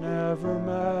never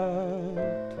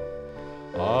met.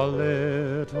 A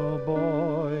little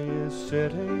boy is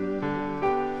sitting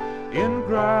in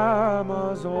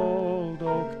Grandma's old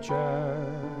oak chair.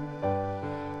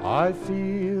 I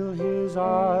feel his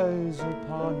eyes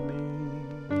upon me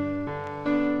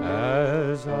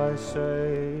as I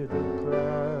say the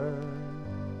prayer.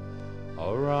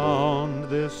 Around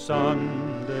this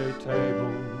Sunday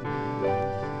table,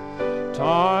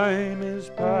 time is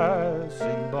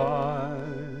passing by.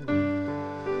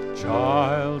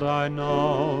 Child, I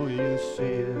know you see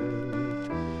it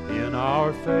in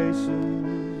our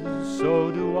faces,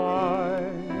 so do I.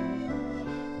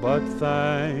 But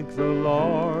thank the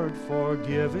Lord for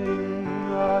giving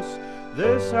us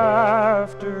this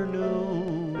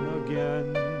afternoon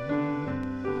again.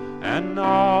 And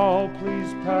now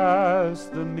please pass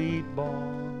the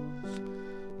meatballs,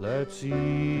 let's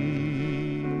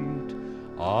eat,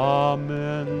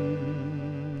 amen.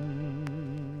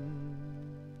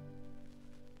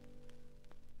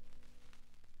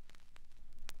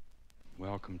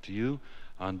 Welcome to you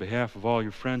on behalf of all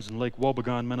your friends in Lake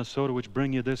Wobegon, Minnesota, which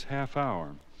bring you this half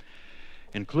hour,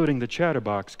 including the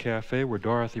Chatterbox Cafe where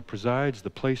Dorothy presides,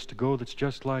 the place to go that's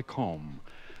just like home,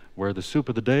 where the soup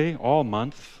of the day all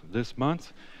month, this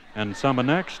month, And samba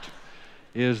next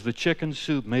is the chicken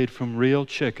soup made from real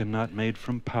chicken, not made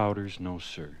from powders, no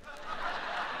sir.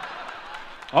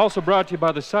 Also brought to you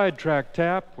by the Sidetrack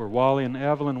Tap, where Wally and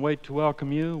Evelyn wait to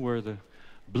welcome you, where the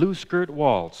Blue Skirt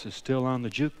Waltz is still on the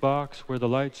jukebox, where the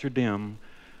lights are dim,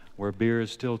 where beer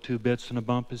is still 2 bits and a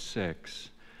bump is 6,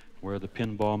 where the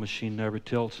pinball machine never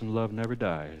tilts and love never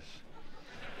dies.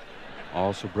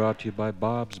 Also brought to you by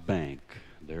Bob's Bank.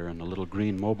 They're in the little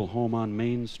green mobile home on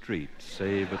Main Street,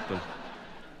 save at the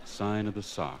sign of the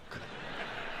sock.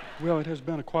 Well, it has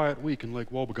been a quiet week in Lake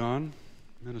Wobegon,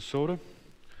 Minnesota,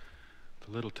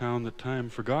 the little town that time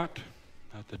forgot,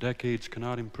 that the decades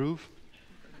cannot improve.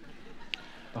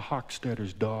 The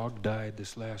Hochstetter's dog died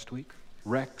this last week,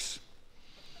 Rex.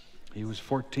 He was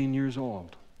 14 years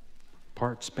old,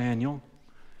 part spaniel,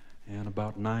 and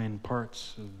about 9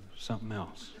 parts of something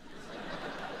else.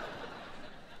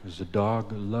 He was a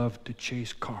dog who loved to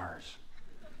chase cars.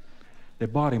 They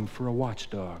bought him for a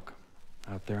watchdog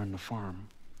out there on the farm.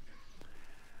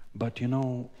 But you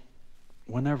know,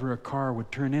 whenever a car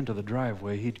would turn into the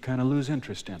driveway, he'd kind of lose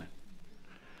interest in it.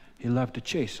 He loved to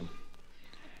chase them.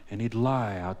 And he'd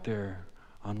lie out there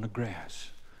on the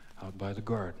grass, out by the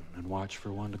garden, and watch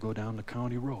for one to go down the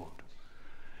county road.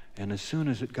 And as soon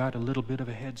as it got a little bit of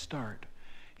a head start,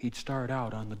 he'd start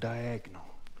out on the diagonal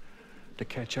to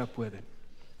catch up with it.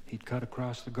 He'd cut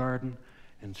across the garden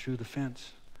and through the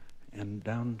fence and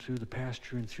down through the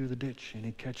pasture and through the ditch, and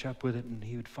he'd catch up with it, and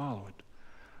he would follow it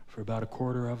for about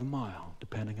 1/4 of a mile,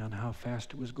 depending on how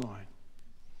fast it was going.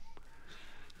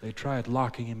 They tried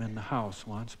locking him in the house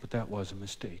once, but that was a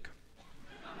mistake.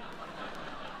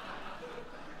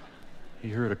 He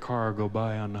heard a car go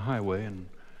by on the highway and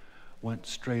went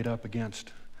straight up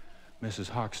against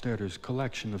Mrs. Hochstetter's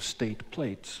collection of state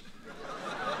plates.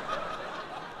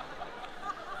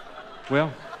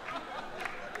 Well,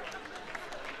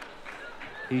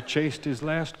 he chased his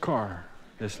last car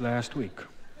this last week.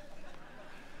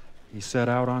 He set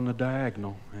out on the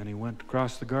diagonal, and he went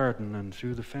across the garden and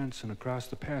through the fence and across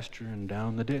the pasture and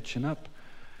down the ditch and up,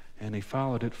 and he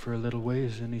followed it for a little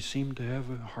ways, and he seemed to have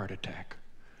a heart attack.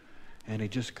 And he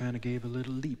just kind of gave a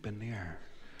little leap in the air,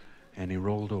 and he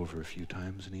rolled over a few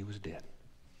times, and he was dead.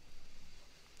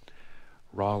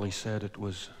 Raleigh said it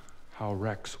was how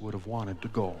Rex would have wanted to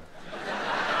go.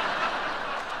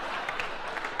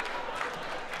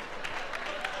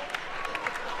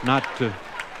 Not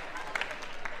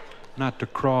to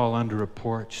crawl under a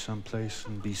porch someplace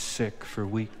and be sick for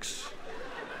weeks,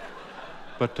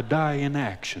 but to die in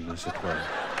action, as it were.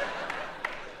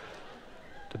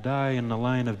 To die in the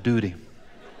line of duty,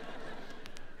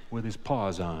 with his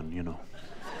paws on, you know.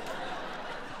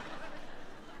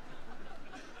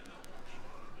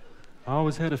 I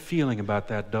always had a feeling about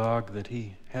that dog, that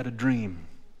he had a dream,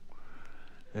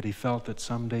 that he felt that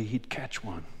someday he'd catch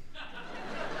one.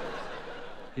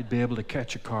 He'd be able to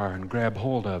catch a car and grab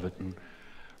hold of it and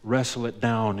wrestle it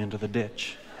down into the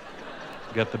ditch,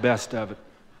 get the best of it.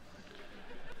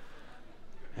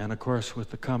 And of course,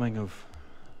 with the coming of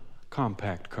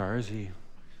compact cars, he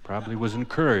probably was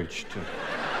encouraged to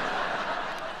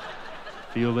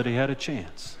feel that he had a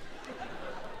chance.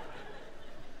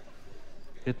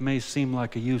 It may seem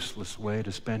like a useless way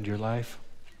to spend your life,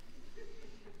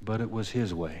 but it was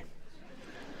his way,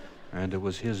 and it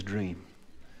was his dream.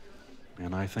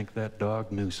 And I think that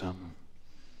dog knew something.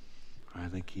 I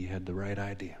think he had the right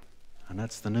idea. And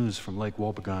that's the news from Lake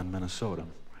Wobegon, Minnesota,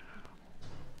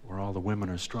 where all the women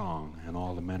are strong, and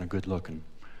all the men are good looking,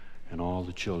 and all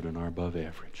the children are above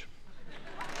average.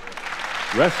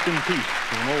 Rest in peace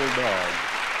to an old dog.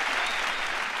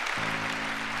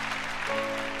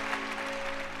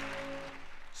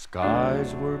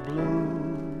 Skies were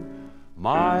blue,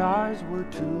 my eyes were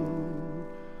too,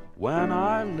 when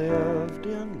I lived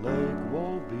in Lake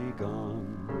Wobegon.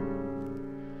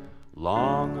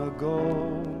 Long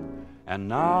ago, and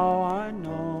now I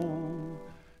know,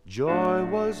 joy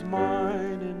was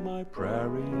mine in my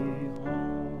prairie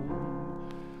home.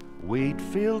 Wheat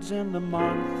fields in the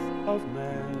month of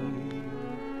May,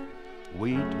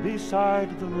 wheat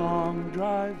beside the long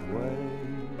driveway.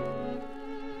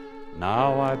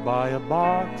 Now I buy a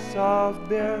box of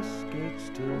biscuits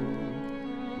to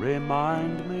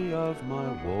remind me of my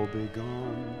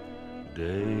Wobegon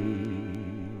days.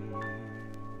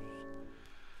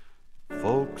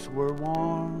 Folks were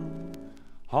warm,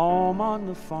 home on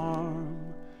the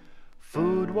farm.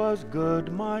 Food was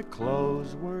good, my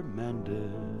clothes were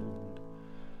mended.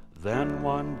 Then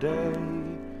one day,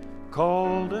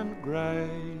 cold and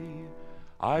gray,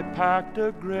 I packed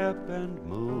a grip and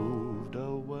moved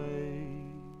away.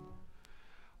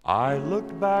 I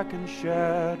looked back and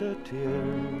shed a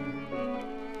tear.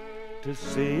 to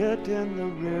see it in the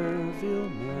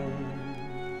rearview mirror.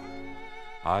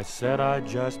 I said I'd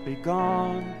just be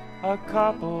gone a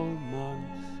couple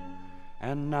months,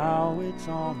 and now it's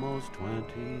almost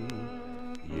 20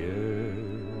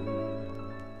 years.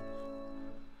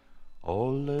 Oh,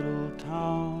 little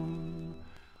town,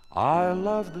 I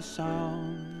love the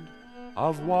sound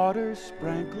of water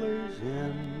sprinklers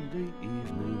in the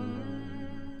evening,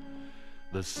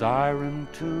 the siren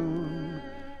tune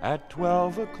at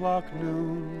 12 o'clock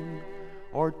noon,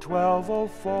 or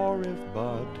 12:04 if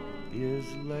Bud is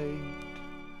late.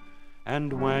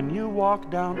 And when you walk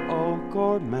down Oak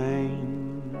or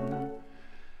Main,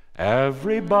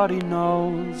 everybody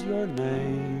knows your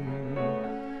name.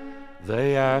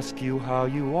 They ask you how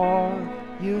you are,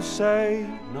 you say,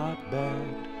 not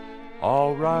bad.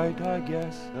 All right, I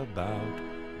guess about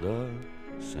the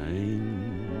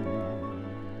same.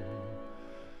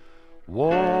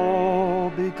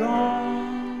 Wobegon,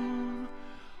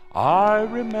 I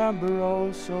remember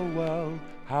oh so well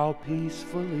how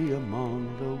peacefully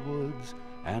among the woods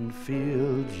and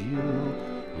fields you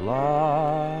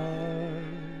lie.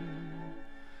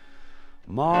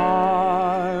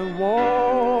 My Wobegon,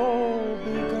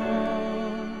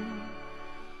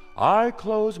 I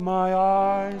close my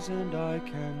eyes and I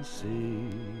can see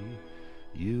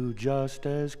you just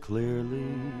as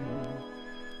clearly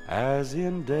as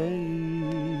in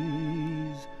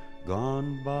days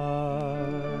gone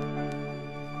by.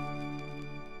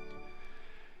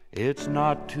 It's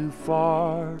not too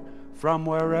far from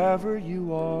wherever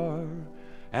you are,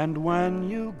 and when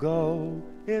you go,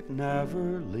 it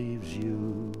never leaves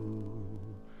you.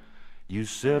 You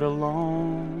sit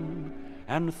alone,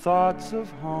 and thoughts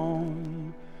of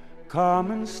home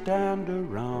come and stand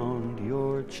around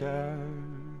your chair.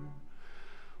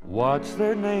 What's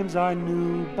their names I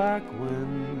knew back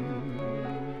when?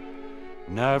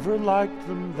 Never liked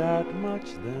them that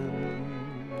much then.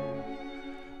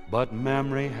 But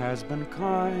memory has been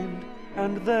kind,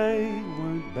 and they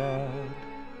weren't bad.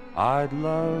 I'd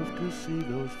love to see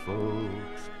those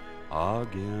folks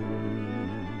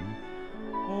again.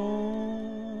 Oh,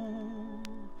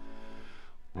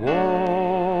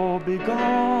 Wobegon,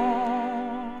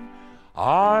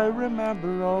 I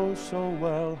remember oh so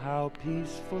well how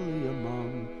peacefully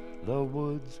among the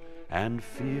woods and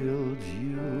fields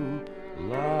you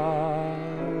lie.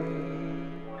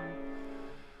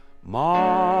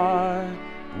 My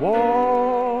Wobegon,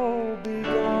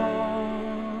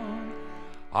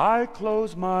 I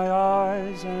close my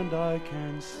eyes and I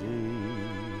can see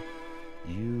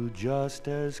you just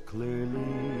as clearly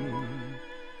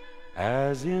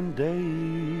as in days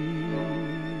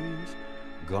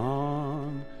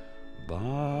gone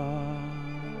by.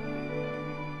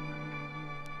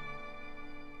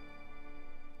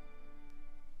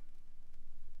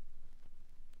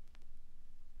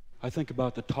 I think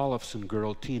about the Tollefson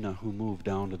girl, Tina, who moved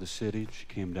down to the city. She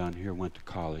came down here, went to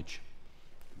college,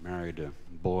 married a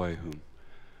boy who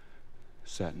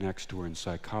sat next to her in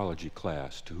psychology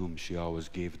class, to whom she always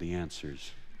gave the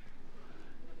answers.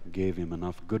 Gave him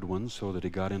enough good ones so that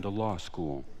he got into law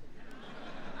school.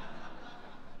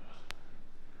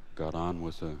 Got on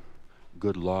with a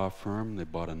good law firm. They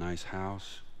bought a nice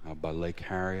house out by Lake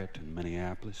Harriet in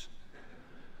Minneapolis.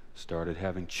 Started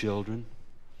having children.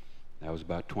 That was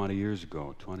about 20 years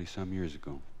ago, 20-some years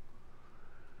ago.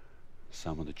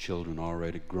 Some of the children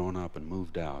already grown up and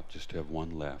moved out, just to have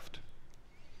one left.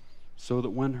 So that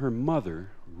when her mother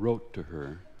wrote to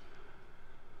her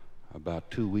about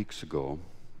 2 weeks ago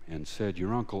and said,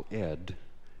 your Uncle Ed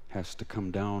has to come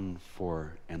down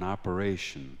for an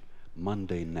operation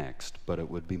Monday next, but it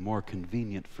would be more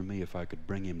convenient for me if I could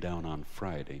bring him down on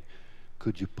Friday.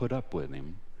 Could you put up with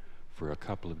him for a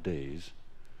couple of days?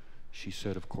 She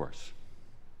said, of course.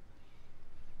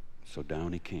 So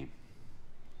down he came.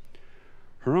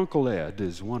 Her Uncle Ed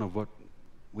is one of what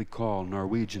we call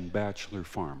Norwegian bachelor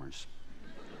farmers.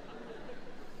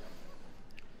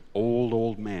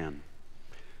 Old man.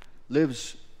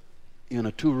 Lives in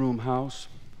a 2-room house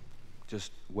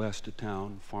just west of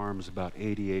town, farms about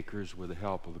 80 acres with the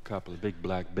help of a couple of big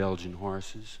black Belgian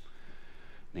horses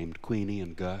named Queenie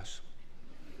and Gus.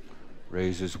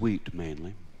 Raises wheat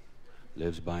mainly.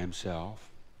 Lives by himself,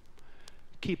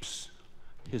 keeps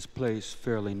his place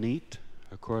fairly neat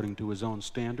according to his own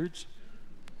standards,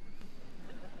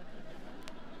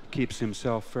 keeps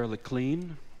himself fairly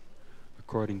clean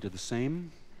according to the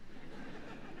same,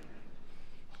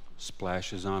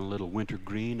 splashes on a little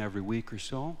wintergreen every week or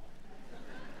so.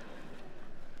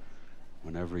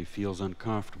 Whenever he feels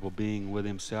uncomfortable being with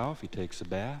himself, he takes a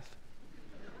bath.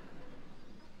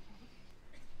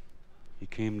 He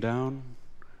came down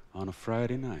on a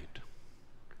Friday night.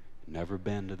 Never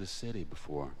been to the city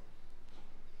before.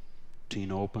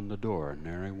 Tina opened the door, and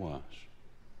there he was,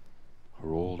 her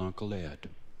old Uncle Ed,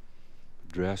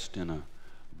 dressed in a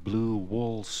blue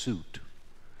wool suit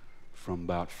from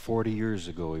about 40 years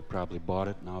ago. He probably bought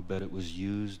it, and I'll bet it was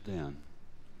used then.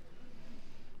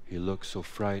 He looked so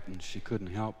frightened she couldn't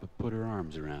help but put her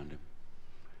arms around him,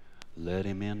 led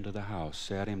him into the house,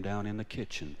 sat him down in the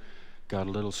kitchen, got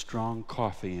a little strong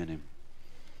coffee in him,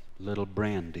 a little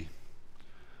brandy.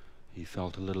 He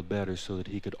felt a little better so that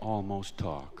he could almost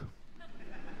talk.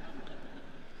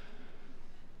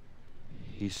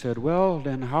 He said, "Well,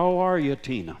 then how are you,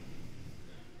 Tina?"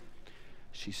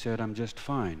 She said, "I'm just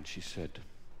fine." She said,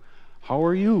 "How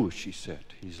are you?" She said.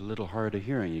 He's a little hard of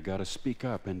hearing. You got to speak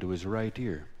up into his right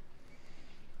ear.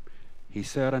 He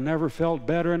said, "I never felt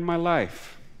better in my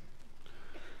life."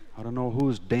 I don't know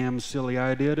whose damn silly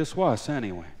idea this was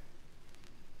anyway.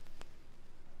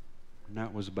 And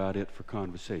that was about it for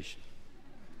conversation.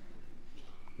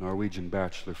 Norwegian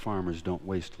bachelor farmers don't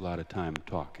waste a lot of time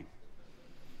talking.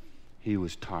 He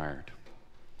was tired.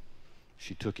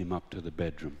 She took him up to the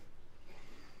bedroom,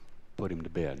 put him to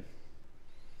bed.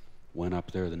 Went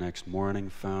up there the next morning,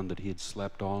 found that he had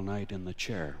slept all night in the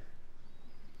chair.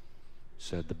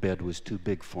 Said the bed was too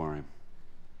big for him.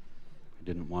 He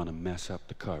didn't want to mess up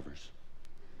the covers.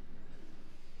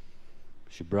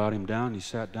 She brought him down. He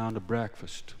sat down to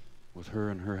breakfast with her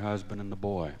and her husband and the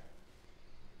boy.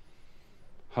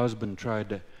 Husband tried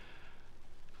to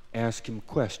ask him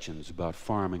questions about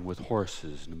farming with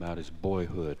horses and about his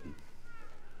boyhood and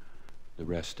the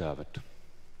rest of it.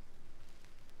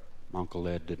 Uncle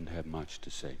Ed didn't have much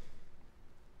to say.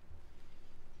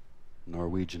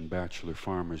 Norwegian bachelor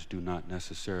farmers do not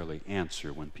necessarily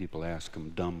answer when people ask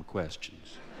them dumb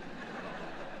questions.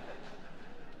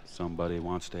 Somebody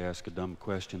wants to ask a dumb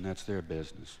question, that's their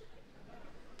business.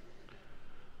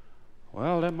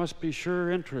 "Well, that must be sure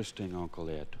interesting, Uncle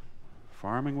Ed.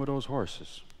 Farming with those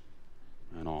horses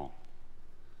and all.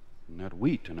 And that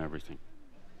wheat and everything.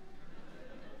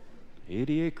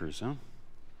 80 acres, huh?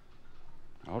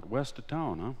 Out west of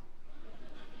town, huh?"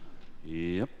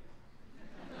 "Yep."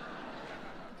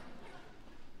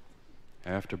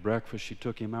 After breakfast, she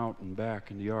took him out and back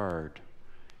in the yard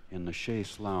in the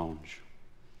chaise lounge.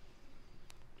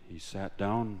 He sat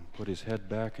down, put his head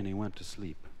back, and he went to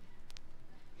sleep.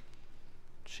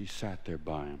 She sat there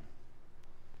by him,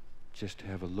 just to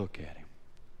have a look at him.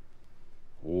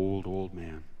 Old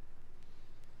man.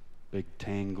 Big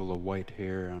tangle of white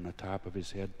hair on the top of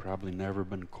his head, probably never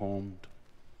been combed.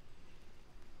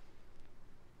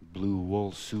 Blue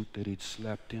wool suit that he'd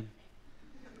slept in.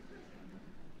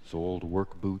 His old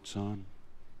work boots on.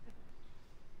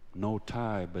 No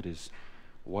tie, but his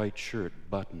white shirt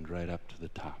buttoned right up to the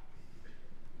top.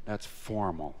 That's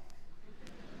formal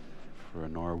for a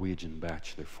Norwegian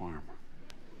bachelor farmer.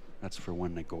 That's for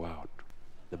when they go out.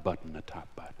 They button the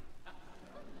top button.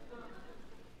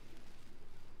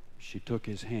 She took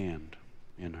his hand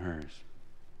in hers,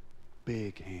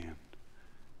 big hand,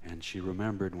 and she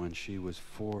remembered when she was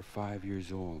 4 or 5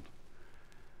 years old,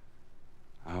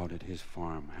 out at his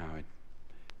farm, how he'd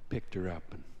picked her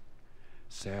up and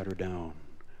sat her down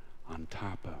on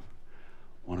top of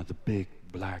one of the big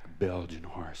black Belgian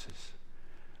horses,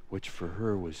 which for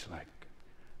her was like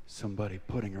somebody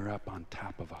putting her up on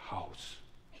top of a house.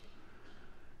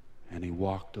 And he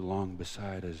walked along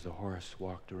beside as the horse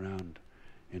walked around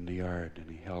in the yard, and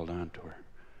he held onto her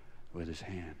with his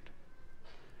hand.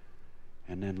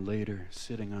 And then later,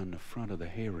 sitting on the front of the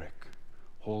hayrick,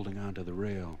 holding onto the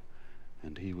rail,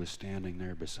 and he was standing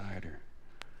there beside her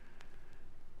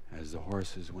as the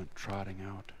horses went trotting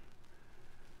out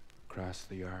across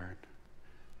the yard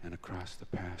and across the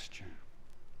pasture,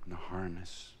 and the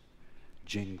harness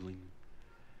jingling,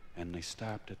 and they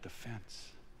stopped at the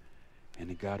fence, and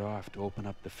he got off to open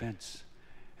up the fence,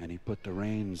 and he put the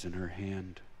reins in her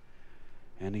hand,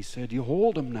 and he said, "You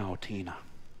hold him now, Tina."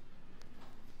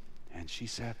 And she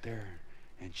sat there,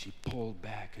 and she pulled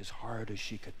back as hard as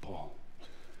she could pull.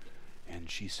 And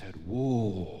she said,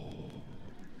 "Whoa."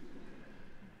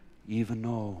 Even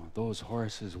though those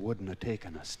horses wouldn't have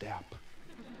taken a step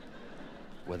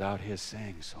without his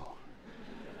saying so.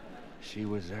 She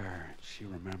was there. She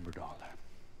remembered all that.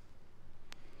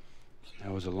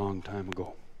 That was a long time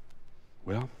ago.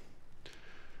 Well,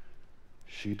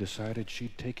 she decided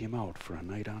she'd take him out for a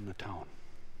night on the town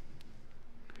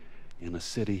in a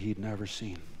city he'd never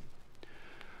seen.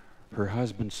 Her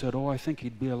husband said, "Oh, I think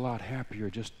he'd be a lot happier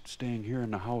just staying here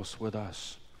in the house with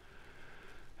us."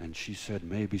 And she said,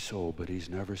 "Maybe so, but he's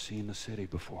never seen the city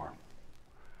before.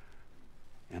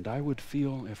 And I would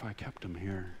feel if I kept him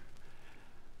here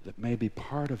that maybe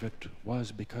part of it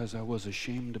was because I was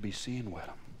ashamed to be seen with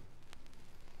him.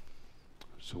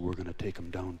 So we're going to take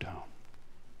him downtown.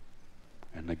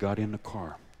 And they got in the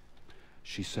car.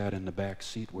 She sat in the back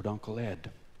seat with Uncle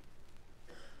Ed.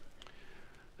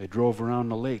 They drove around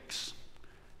the lakes.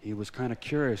 He was kind of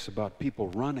curious about people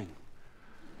running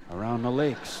around the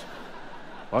lakes.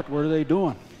 What were they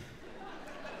doing?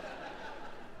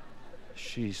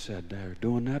 She said, they're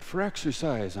doing that for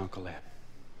exercise, Uncle Ed.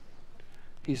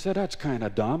 He said, that's kind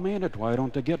of dumb, ain't it? Why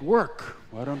don't they get work?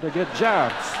 Why don't they get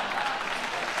jobs?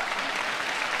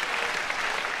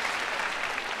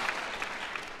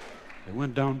 They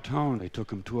went downtown. They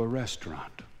took him to a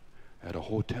restaurant at a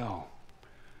hotel.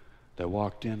 They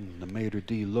walked in. The maitre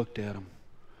d' looked at him,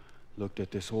 looked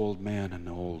at this old man in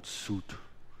the old suit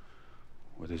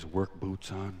with his work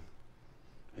boots on,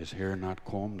 his hair not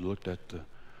combed, looked at the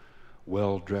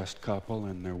well-dressed couple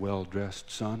and their well-dressed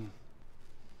son.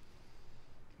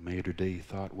 Maitre d'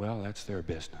 thought, well, that's their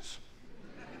business.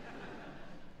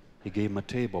 He gave him a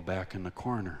table back in the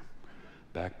corner,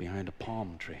 back behind a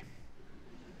palm tree.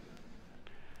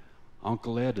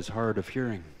 Uncle Ed is hard of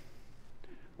hearing.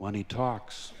 When he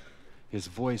talks, his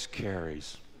voice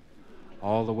carries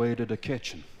all the way to the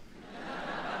kitchen.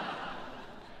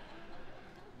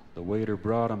 The waiter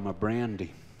brought him a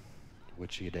brandy,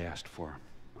 which he had asked for.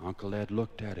 Uncle Ed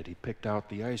looked at it. He picked out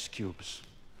the ice cubes.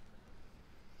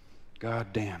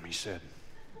 God damn, he said.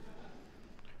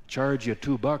 Charge you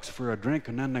 $2 for a drink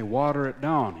and then they water it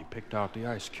down. He picked out the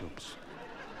ice cubes.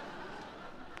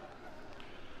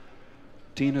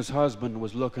 Tina's husband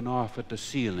was looking off at the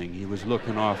ceiling. He was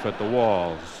looking off at the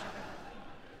walls.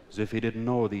 As if he didn't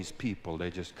know these people. They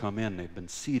just come in. They'd been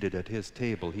seated at his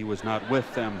table. He was not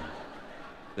with them.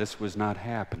 This was not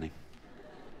happening.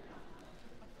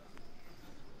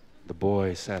 The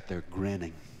boy sat there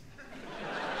grinning.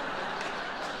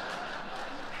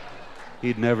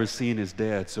 He'd never seen his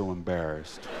dad so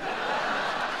embarrassed.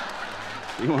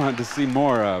 He wanted to see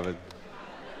more of it.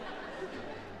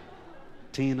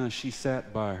 Tina, she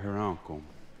sat by her uncle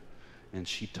and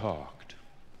she talked.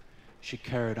 She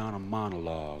carried on a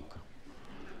monologue.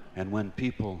 And when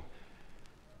people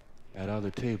at other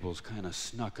tables kind of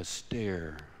snuck a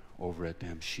stare over at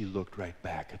them, she looked right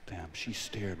back at them. She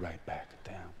stared right back at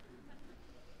them.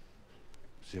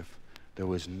 As if there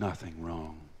was nothing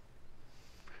wrong.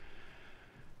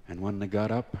 And when they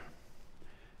got up,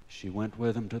 she went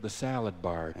with him to the salad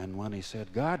bar. And when he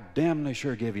said, God damn, they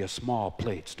sure give you small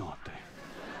plates, don't they?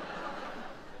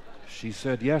 She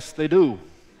said, yes, they do.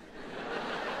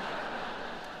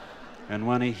 And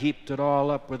when he heaped it all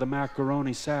up with a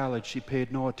macaroni salad, she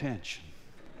paid no attention.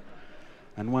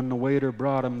 And when the waiter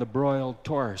brought him the broiled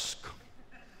torsk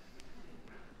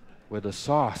with a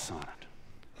sauce on it,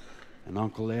 and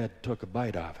Uncle Ed took a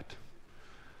bite of it,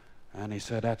 and he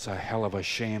said, that's a hell of a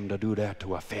shame to do that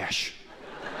to a fish.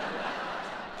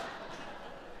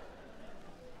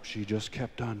 She just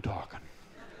kept on talking.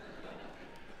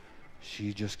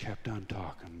 She just kept on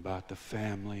talking about the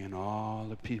family and all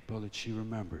the people that she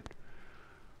remembered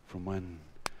from when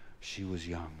she was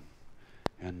young,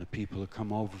 and the people who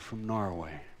come over from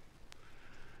Norway,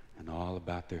 and all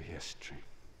about their history.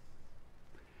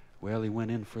 Well, he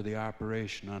went in for the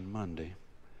operation on Monday.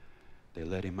 They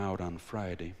let him out on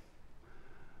Friday.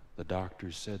 The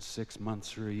doctors said 6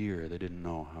 months or a year. They didn't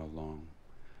know how long.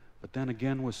 But then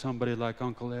again, with somebody like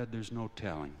Uncle Ed, there's no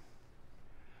telling.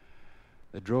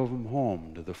 They drove him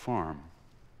home to the farm.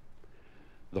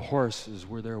 The horses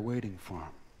were there waiting for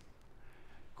him.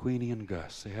 Queenie and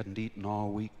Gus, they hadn't eaten all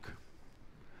week.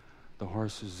 The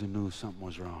horses, they knew something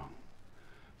was wrong.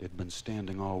 They'd been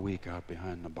standing all week out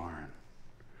behind the barn,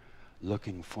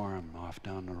 looking for him off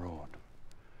down the road.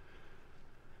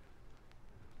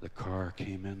 The car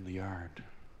came in the yard,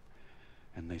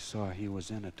 and they saw he was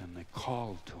in it, and they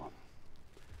called to him.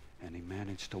 And he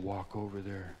managed to walk over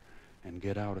there and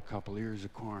get out a couple ears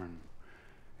of corn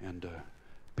and a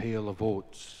pail of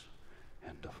oats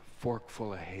and a fork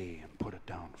full of hay and put it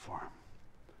down for him.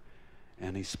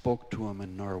 And he spoke to him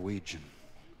in Norwegian,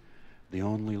 the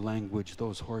only language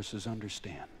those horses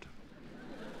understand.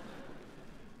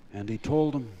 And he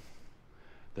told him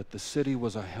that the city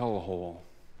was a hellhole,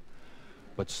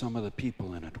 but some of the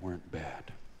people in it weren't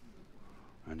bad.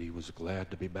 And he was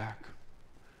glad to be back,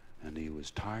 and he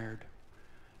was tired,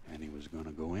 and he was going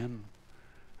to go in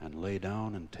and lay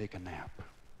down and take a nap.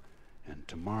 And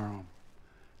tomorrow,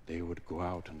 they would go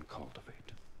out and cultivate.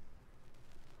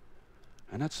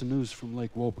 And that's the news from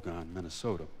Lake Wobegon,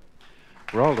 Minnesota,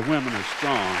 where all the women are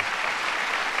strong,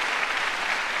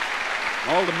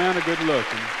 all the men are good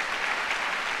looking,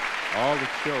 all the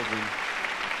children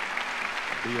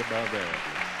be above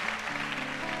average.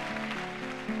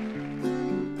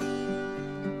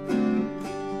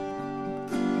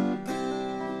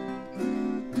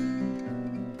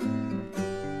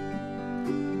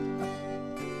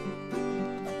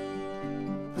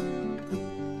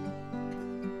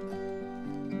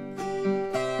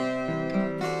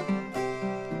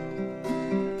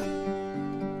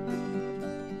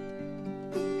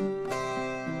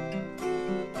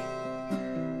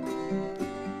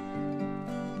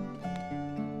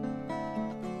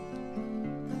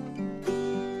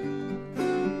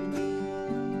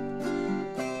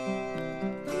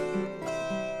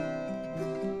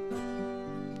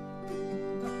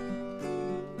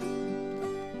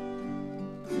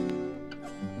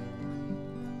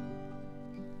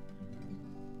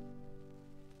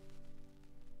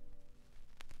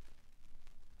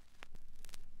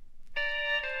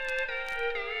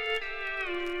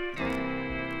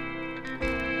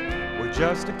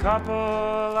 Just a couple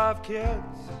of kids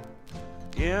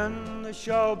in the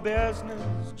show business,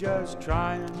 just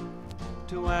trying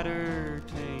to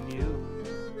entertain you.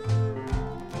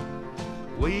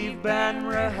 We've been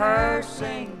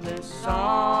rehearsing this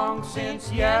song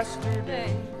since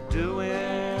yesterday,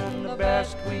 doing the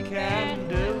best we can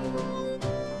do.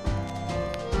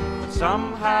 But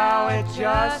somehow it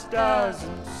just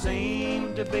doesn't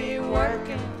seem to be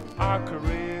working. Our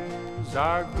careers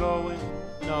are going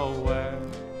nowhere.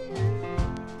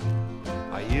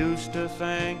 I used to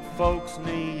think folks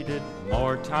needed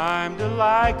more time to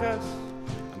like us.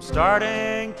 I'm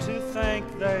starting to think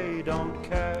they don't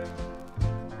care.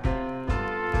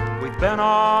 We've been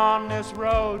on this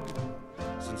road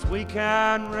since we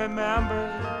can remember.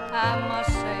 I must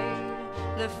say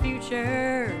the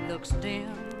future looks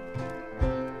dim.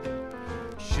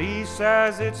 She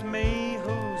says it's me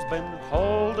who's been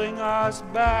holding us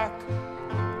back,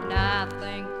 and I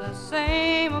think the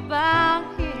same about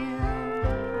him.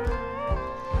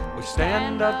 We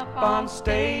stand up on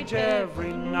stage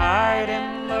every night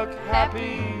and look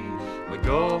happy. We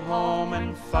go home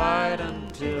and fight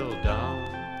until dawn.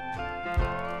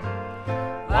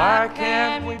 Why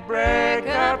can't we break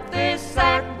up this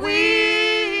act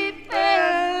we've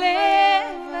been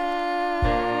living?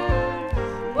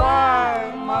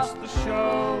 Why must the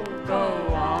show go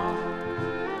on?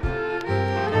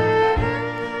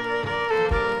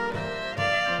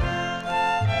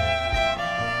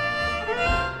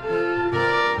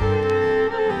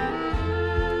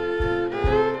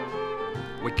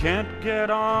 We can't get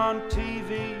on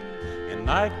TV in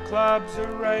nightclubs or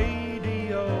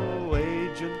radio.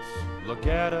 Agents look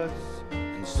at us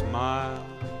and smile.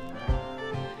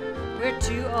 We're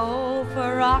too old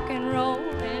for rock and roll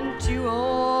and too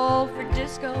old for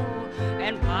disco,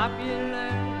 and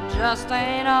popular just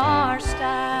ain't our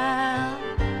style.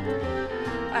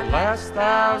 The last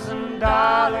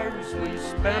 $1,000 we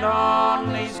spent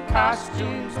on these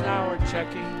costumes, now we're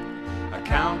checking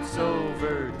accounts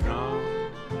overdrawn.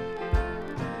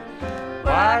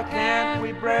 Why can't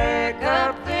we break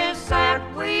up this act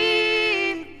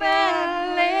we've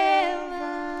been living?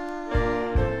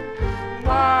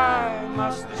 Why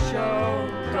must the show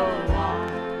go on?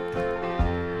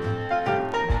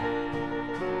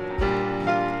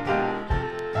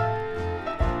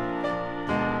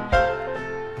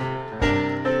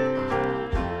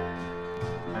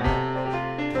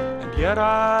 And yet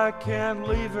I can't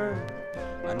leave her.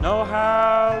 I know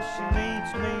how she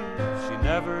needs me. She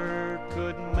never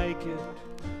could make it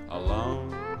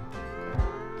alone.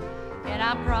 And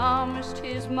I promised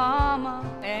his mama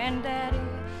and daddy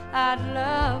I'd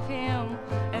love him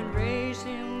and raise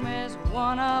him as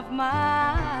one of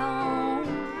my own.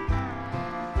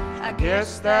 I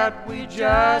guess that we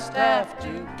just have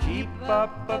to keep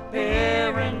up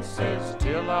appearances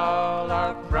till all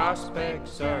our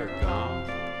prospects are gone.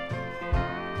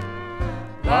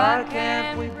 Why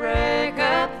can't we break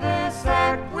up this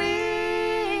act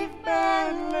we've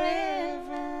been living?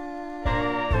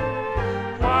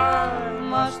 Why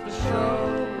must the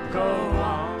show go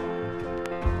on?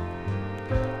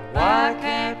 Why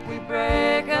can't we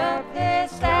break up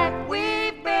this act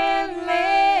we've been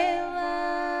living?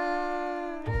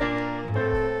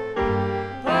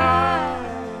 Why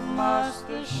must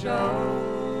the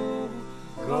show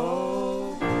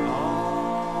go on?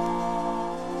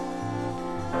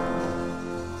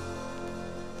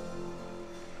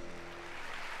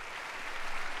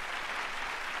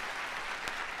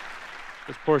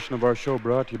 This portion of our show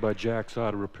brought to you by Jack's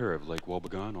Auto Repair of Lake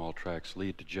Wobegon. All tracks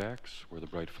lead to Jack's, where the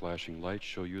bright flashing lights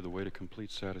show you the way to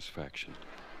complete satisfaction.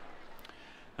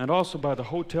 And also by the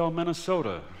Hotel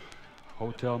Minnesota.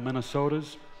 Hotel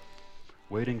Minnesota's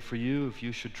waiting for you if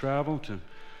you should travel to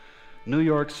New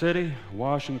York City,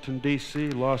 Washington,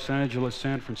 D.C., Los Angeles,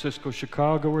 San Francisco,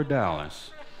 Chicago, or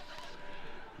Dallas.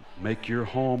 Make your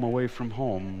home away from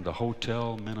home, the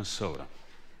Hotel Minnesota.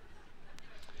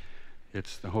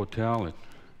 It's the hotel. It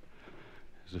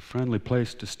is a friendly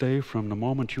place to stay from the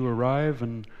moment you arrive,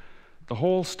 and the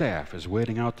whole staff is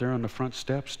waiting out there on the front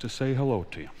steps to say hello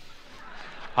to you.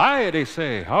 Hi, they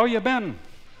say, how you been?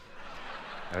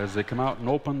 As they come out and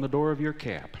open the door of your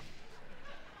cab.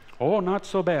 Oh, not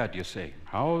so bad, you say.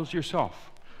 How's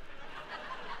yourself?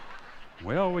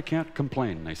 Well, we can't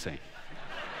complain, they say.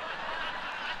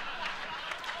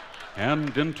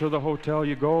 And into the hotel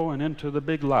you go, and into the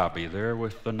big lobby there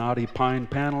with the knotty pine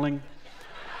paneling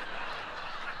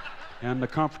and the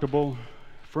comfortable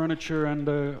furniture and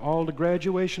all the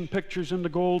graduation pictures in the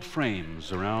gold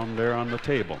frames around there on the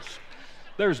tables.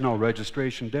 There's no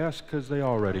registration desk because they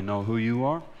already know who you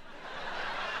are.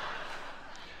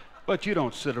 But you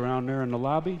don't sit around there in the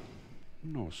lobby.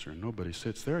 No, sir, nobody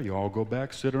sits there. You all go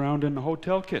back, sit around in the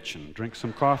hotel kitchen, drink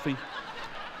some coffee,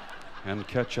 and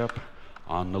catch up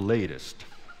on the latest.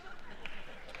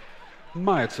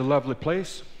 My, it's a lovely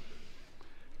place.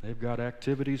 They've got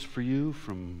activities for you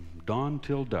from dawn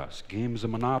till dusk. Games of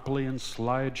Monopoly and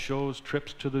slide shows,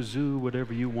 trips to the zoo,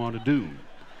 whatever you want to do.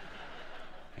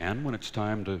 And when it's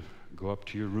time to go up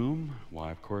to your room, why,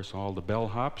 of course, all the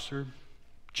bellhops are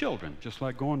children, just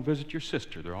like go and visit your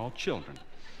sister. They're all children,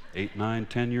 8, 9,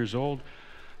 10 years old.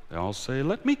 They all say,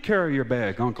 "Let me carry your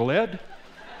bag, Uncle Ed."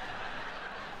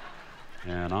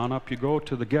 And on up you go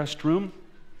to the guest room,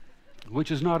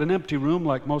 which is not an empty room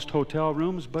like most hotel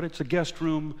rooms, but it's a guest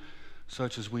room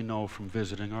such as we know from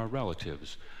visiting our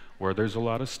relatives, where there's a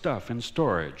lot of stuff in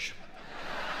storage.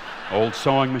 Old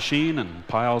sewing machine and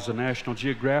piles of National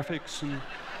Geographics and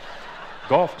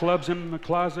golf clubs in the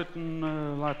closet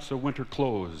and lots of winter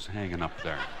clothes hanging up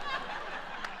there.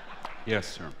 Yes,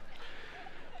 sir.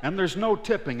 And there's no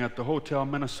tipping at the Hotel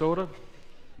Minnesota.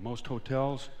 Most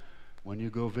hotels, when you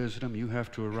go visit them, you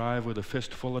have to arrive with a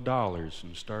fistful of dollars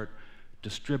and start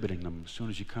distributing them as soon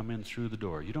as you come in through the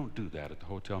door. You don't do that at the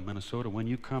Hotel Minnesota. When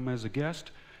you come as a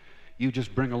guest, you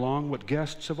just bring along what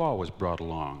guests have always brought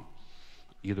along,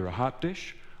 either a hot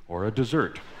dish or a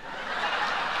dessert.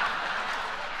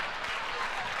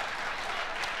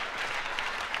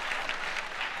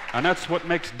 And that's what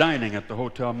makes dining at the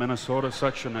Hotel Minnesota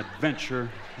such an adventure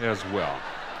as well.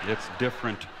 It's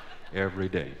different every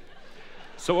day.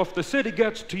 So if the city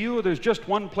gets to you, there's just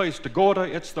one place to go to.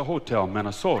 It's the Hotel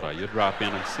Minnesota. You drop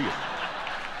in and see it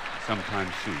sometime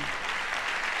soon.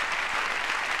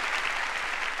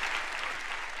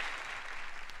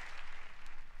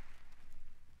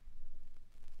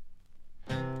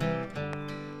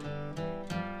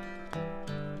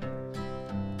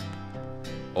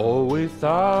 Oh, we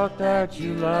thought that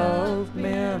you loved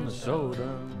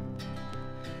Minnesota,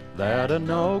 that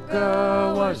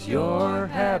Anoka was your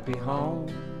happy home.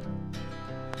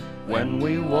 When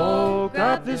we woke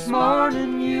up this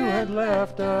morning, you had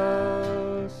left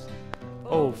us.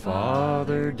 Oh,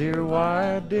 Father dear,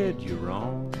 why did you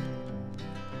roam?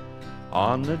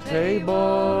 On the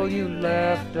table you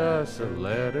left us a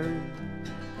letter.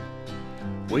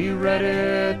 We read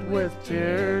it with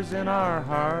tears in our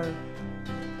heart.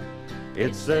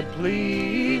 It said,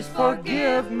 "Please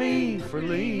forgive me for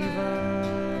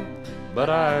leaving, but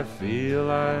I feel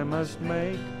I must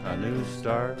make a new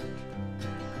start.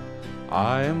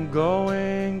 I am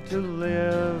going to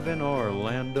live in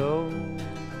Orlando,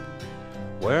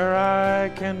 where I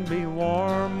can be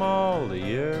warm all the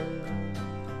year.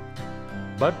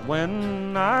 But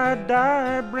when I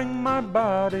die, bring my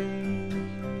body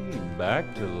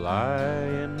back to lie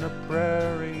in the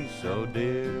prairie so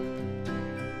dear."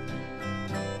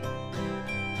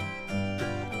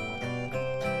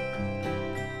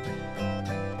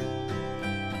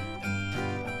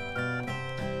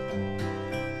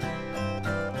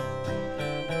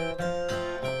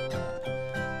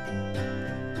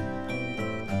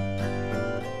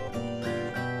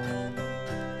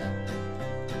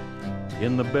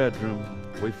 In the bedroom,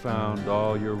 we found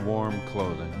all your warm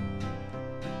clothing,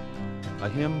 a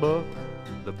hymn book,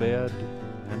 the bed,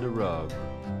 and a rug,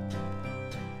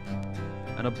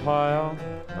 and a pile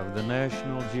of the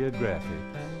National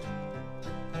Geographics,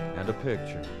 and a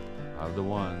picture of the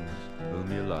ones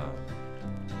whom you love.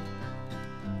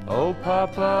 Oh,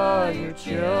 Papa, your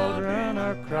children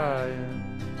are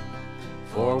crying,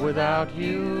 for without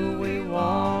you we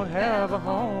won't have a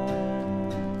home.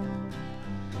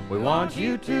 We want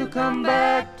you to come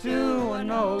back to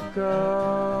Anoka,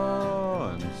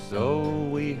 and so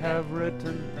we have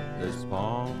written this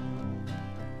poem.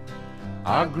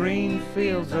 Our green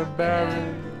fields are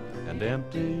barren and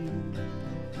empty.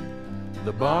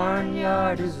 The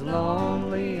barnyard is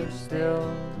lonely and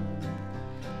still.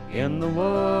 In the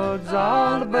woods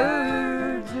all the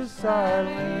birds are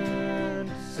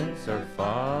silent since our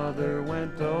father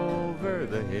went over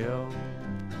the hill.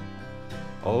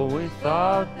 Oh, we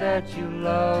thought that you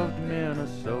loved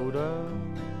Minnesota,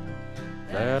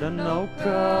 that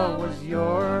Anoka was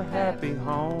your happy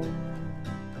home.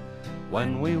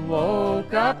 When we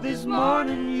woke up this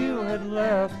morning, you had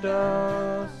left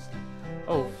us.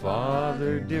 Oh,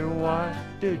 Father dear, why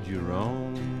did you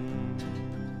roam?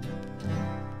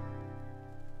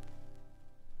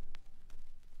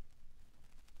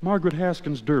 Margaret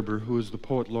Haskins Derber, who is the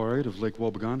poet laureate of Lake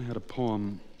Wobegon, had a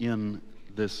poem in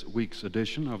this week's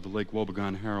edition of the Lake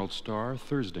Wobegon Herald-Star,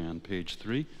 Thursday on page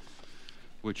 3,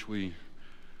 which we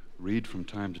read from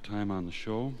time to time on the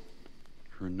show,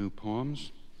 her new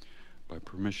poems, by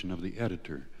permission of the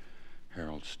editor,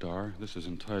 Herald-Star. This is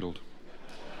entitled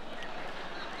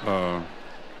A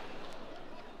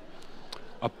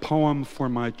poem for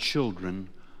my children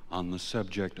on the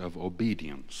subject of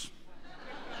obedience.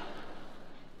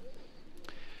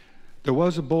 There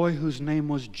was a boy whose name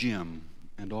was Jim,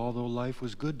 and although life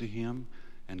was good to him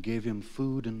and gave him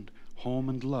food and home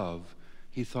and love,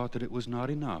 he thought that it was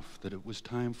not enough, that it was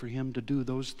time for him to do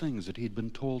those things that he'd been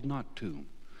told not to.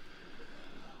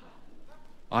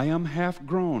 I am half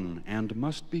grown and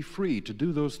must be free to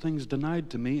do those things denied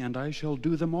to me, and I shall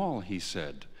do them all, he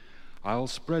said. I'll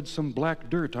spread some black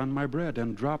dirt on my bread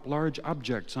and drop large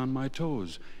objects on my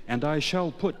toes, and I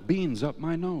shall put beans up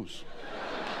my nose.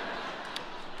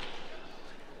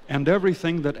 And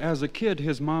everything that as a kid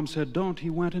his mom said don't, he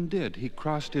went and did. He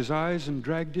crossed his eyes and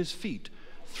dragged his feet,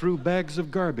 threw bags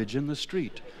of garbage in the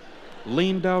street,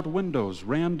 leaned out windows,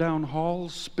 ran down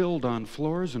halls, spilled on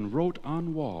floors, and wrote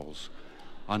on walls,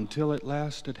 until at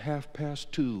last at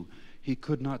 2:30 he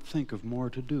could not think of more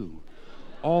to do.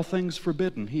 All things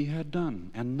forbidden he had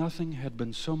done, and nothing had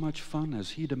been so much fun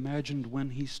as he'd imagined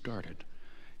when he started.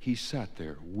 He sat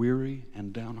there, weary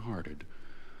and downhearted.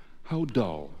 How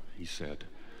dull, he said.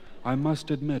 I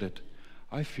must admit it.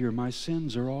 I fear my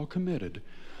sins are all committed.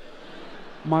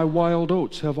 My wild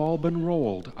oats have all been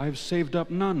rolled. I've saved up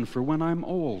none for when I'm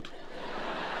old.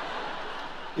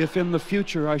 If in the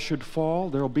future I should fall,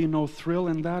 there'll be no thrill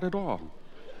in that at all.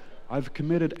 I've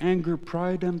committed anger,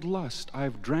 pride, and lust.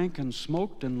 I've drank and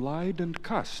smoked and lied and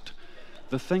cussed.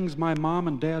 The things my mom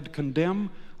and dad condemn,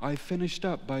 I finished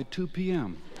up by 2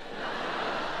 p.m.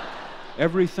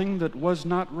 Everything that was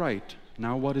not right,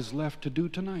 now what is left to do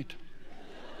tonight?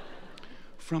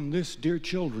 From this, dear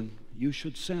children, you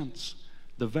should sense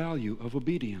the value of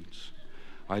obedience.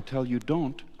 I tell you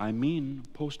don't, I mean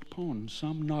postpone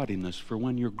some naughtiness for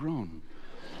when you're grown.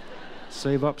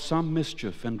 Save up some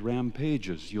mischief and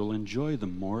rampages, you'll enjoy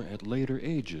them more at later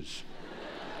ages.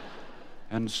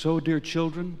 And so, dear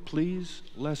children, please,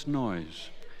 less noise.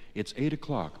 It's 8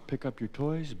 o'clock, pick up your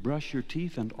toys, brush your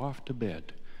teeth, and off to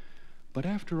bed. But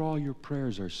after all your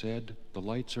prayers are said, the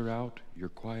lights are out, you're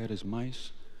quiet as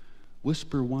mice,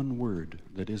 whisper one word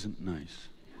that isn't nice.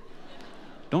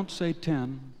 Don't say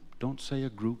 10, don't say a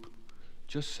group,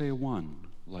 just say one,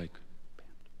 like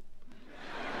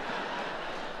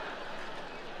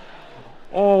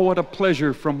oh, what a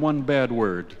pleasure from one bad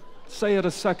word. Say it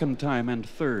a second time and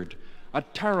third. A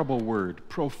terrible word,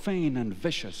 profane and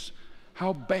vicious.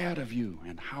 How bad of you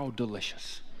and how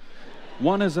delicious.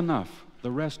 One is enough,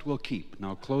 the rest will keep.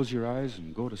 Now close your eyes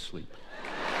and go to sleep.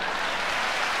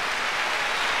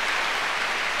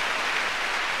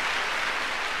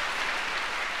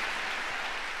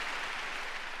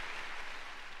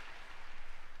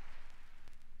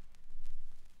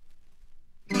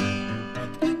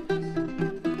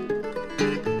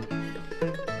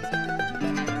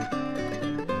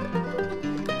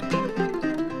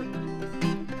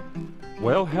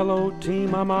 Well, hello,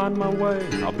 team, I'm on my way.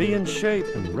 I'll be in shape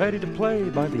and ready to play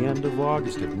by the end of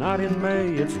August, if not in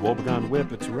May. It's Wobegon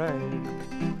Whippets Rag.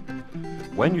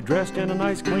 When you're dressed in a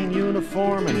nice clean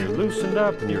uniform and you're loosened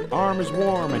up and your arm is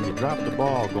warm and you drop the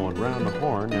ball going round the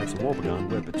horn, that's a Wobegon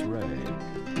Whippets Rag.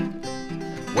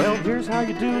 Well, here's how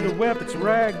you do the Whippets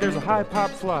Rag. There's a high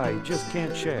pop fly, you just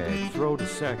can't shag. Throw to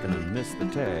second and miss the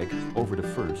tag. Over to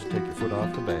first, take your foot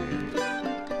off the bag.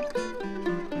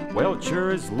 Well, it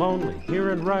sure is lonely here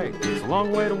and right. It's a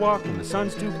long way to walk and the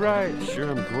sun's too bright. Sure,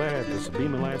 I'm glad this will be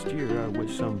my last year. I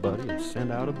wish somebody would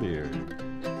send out a beer.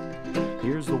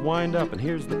 Here's the wind up and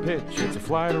here's the pitch. It's a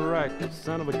fly to right,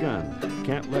 son of a gun.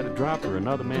 Can't let it drop or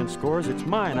another man scores. It's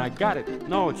mine, I got it.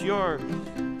 No, it's yours.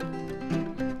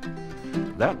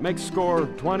 That makes score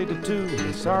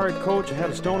 20-2. Sorry, coach, I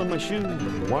had a stone in my shoe.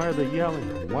 Why are they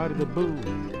yelling? Why do they boo?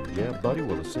 Yeah, buddy,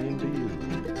 well, the same to you.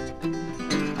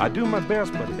 I do my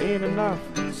best, but it ain't enough.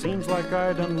 Seems like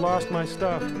I done lost my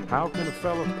stuff. How can a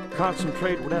fella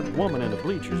concentrate with that woman in the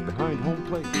bleachers behind home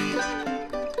plate?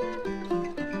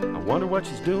 I wonder what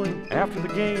she's doing after the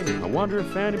game. I wonder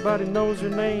if anybody knows her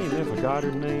name. If I got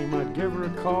her name, I'd give her a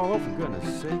call. Oh, for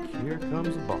goodness sake, here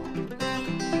comes the ball.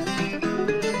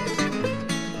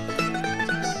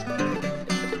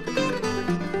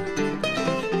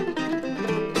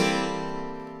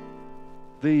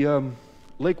 The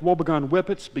Lake Wobegon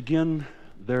Whippets begin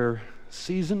their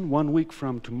season 1 week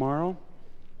from tomorrow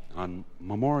on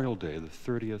Memorial Day, the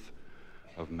 30th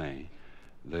of May.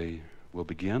 They will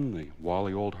begin. The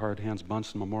Wally Old Hard Hands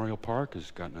Bunsen Memorial Park has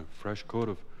gotten a fresh coat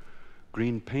of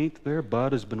green paint there.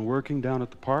 Bud has been working down at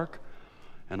the park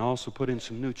and also put in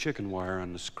some new chicken wire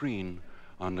on the screen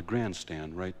on the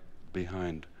grandstand right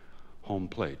behind home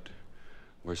plate,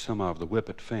 where some of the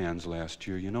Whippet fans last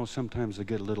year, you know, sometimes they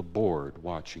get a little bored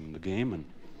watching the game, and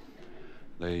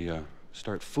They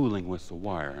start fooling with the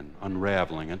wire and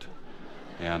unraveling it.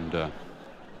 And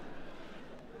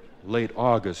late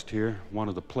August here, one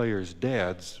of the players'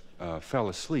 dads fell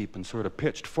asleep and sort of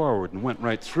pitched forward and went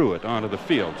right through it onto the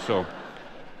field. So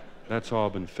that's all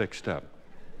been fixed up.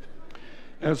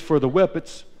 As for the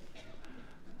Whippets,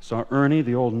 saw Ernie,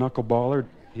 the old knuckleballer.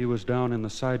 He was down in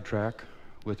the sidetrack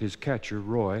with his catcher,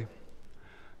 Roy.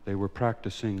 They were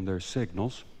practicing their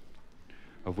signals,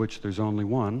 of which there's only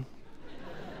one.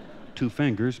 2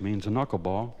 fingers means a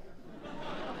knuckleball.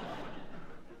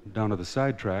 Down to the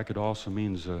sidetrack, it also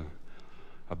means a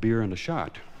beer and a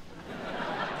shot.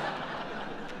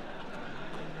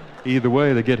 Either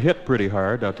way, they get hit pretty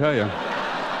hard, I'll tell you.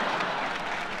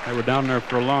 They were down there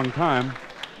for a long time.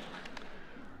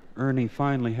 Ernie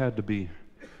finally had to be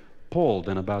pulled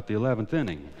in about the 11th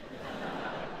inning,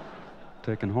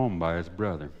 taken home by his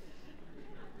brother.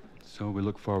 So we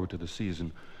look forward to the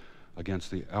season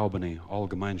against the Albany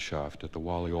Allgemeinschaft at the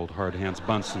Wally Old Hard Hands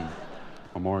Bunsen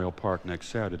Memorial Park next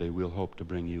Saturday. We'll hope to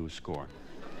bring you a score.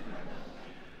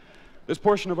 This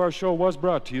portion of our show was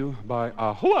brought to you by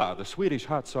Ajua, the Swedish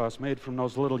hot sauce made from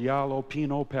those little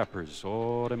jalapeno peppers.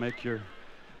 Oh, to make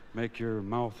your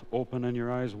mouth open and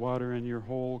your eyes water and your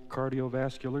whole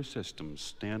cardiovascular system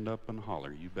stand up and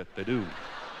holler. You bet they do.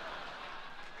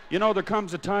 You know, there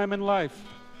comes a time in life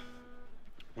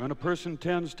when a person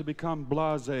tends to become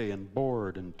blasé and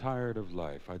bored and tired of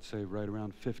life. I'd say right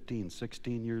around 15,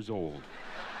 16 years old.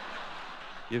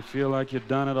 You feel like you've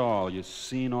done it all. You've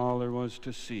seen all there was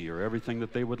to see, or everything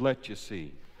that they would let you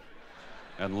see.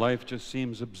 And life just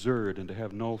seems absurd and to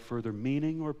have no further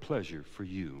meaning or pleasure for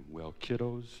you. Well,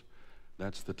 kiddos,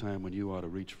 that's the time when you ought to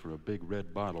reach for a big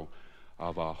red bottle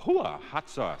of Ajua hot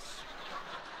sauce.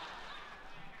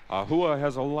 Ajua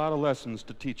has a lot of lessons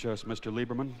to teach us, Mr.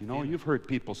 Lieberman. You know, you've heard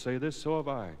people say this, so have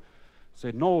I.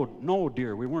 Say, no,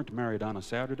 dear, we weren't married on a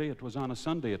Saturday. It was on a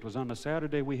Sunday. It was on a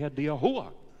Saturday we had the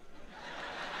Ajua.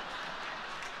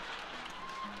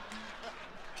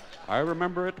 I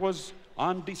remember it was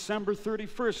on December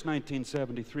 31st,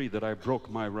 1973, that I broke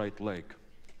my right leg.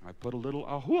 I put a little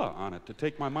Ajua on it to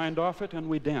take my mind off it, and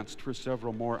we danced for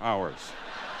several more hours.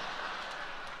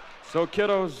 So,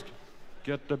 kiddos,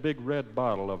 get the big red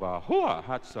bottle of Ajua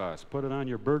hot sauce. Put it on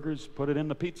your burgers. Put it in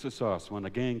the pizza sauce when the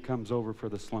gang comes over for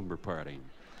the slumber party.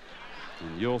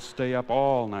 And you'll stay up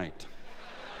all night.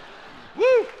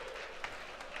 Woo!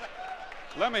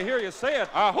 Let me hear you say it.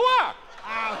 Ajua!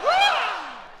 Ajua!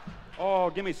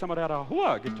 Oh, give me some of that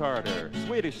Ajua guitar there,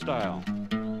 Swedish style.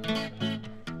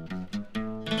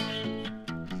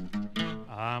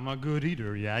 I'm a good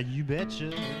eater, yeah, you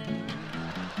betcha.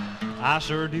 I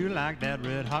sure do like that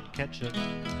red hot ketchup.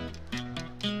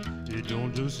 It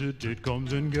don't just sit, it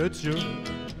comes and gets you.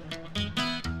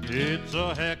 It's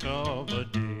a heck of a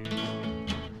deal.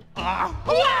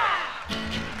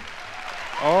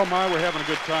 Oh my, we're having a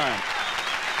good time.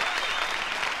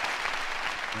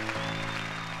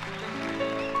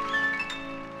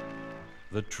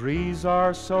 The trees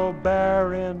are so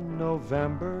bare in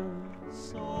November,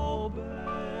 So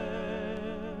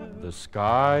bare, the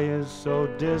sky is so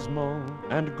dismal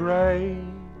and gray.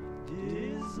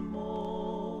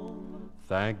 dismal.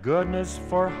 Thank goodness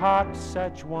for hot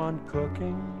Szechuan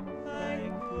cooking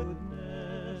Thank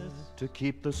goodness. to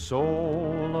keep the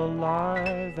soul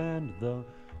alive and the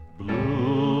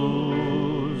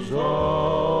blues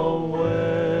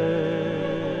away.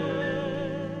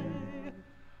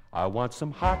 I want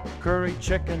some hot curry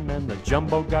chicken and the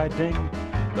jumbo guy ding,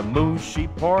 the moose sheep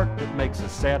pork that makes a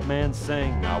sad man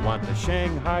sing. I want the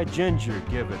Shanghai ginger,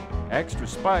 give it extra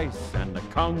spice, and the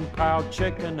kung pao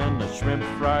chicken and the shrimp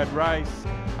fried rice.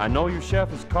 I know your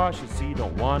chef is cautious, he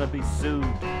don't want to be sued.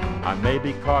 I may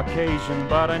be Caucasian,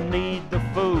 but I need the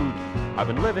food. I've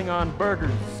been living on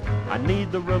burgers, I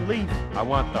need the relief. I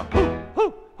want the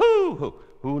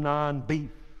Hunan beef.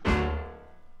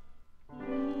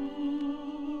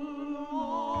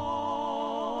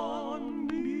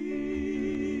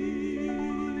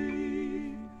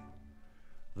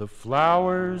 The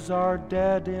flowers are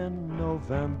dead in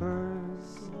November,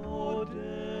 So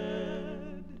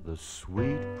dead, the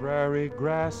sweet prairie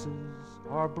grasses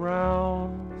are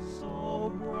brown.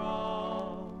 so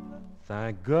brown.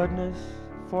 Thank goodness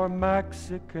for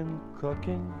Mexican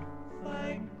cooking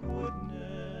Thank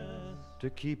goodness.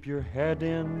 to keep your head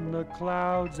in the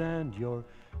clouds and your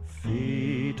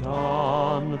feet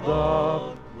on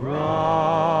the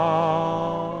ground.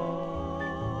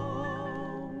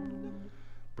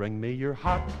 Bring me your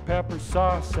hot pepper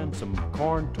sauce and some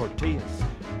corn tortillas,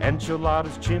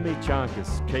 enchiladas,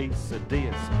 chimichangas,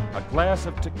 quesadillas, a glass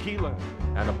of tequila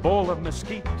and a bowl of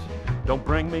mesquite. Don't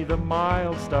bring me the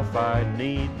mild stuff, I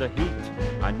need the heat.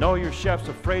 I know your chef's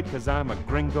afraid 'cause I'm a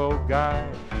gringo guy.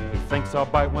 He thinks I'll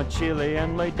bite one chili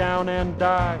and lay down and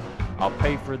die. I'll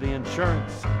pay for the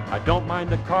insurance, I don't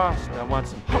mind the cost. I want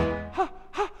some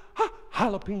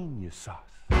jalapeno sauce.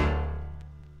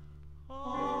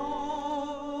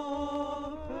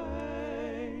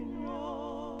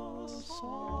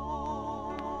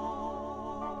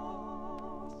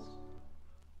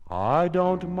 I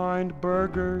don't mind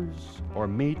burgers or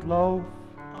meatloaf.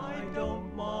 I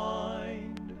don't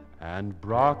mind. And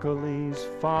broccoli's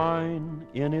fine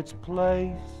in its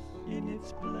place. In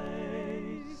its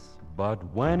place. But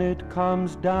when it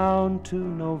comes down to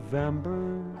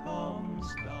November,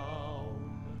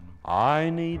 I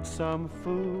need some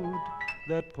food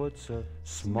that puts a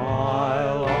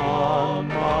smile on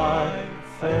my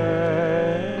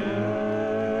face.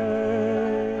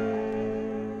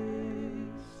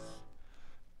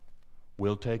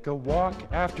 We'll take a walk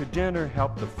after dinner,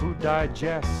 help the food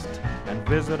digest, and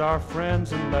visit our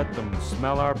friends and let them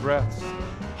smell our breaths.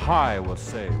 Hi, we'll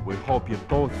say, we hope you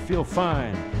both feel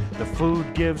fine. The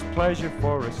food gives pleasure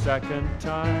for a second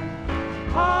time.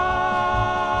 Hi.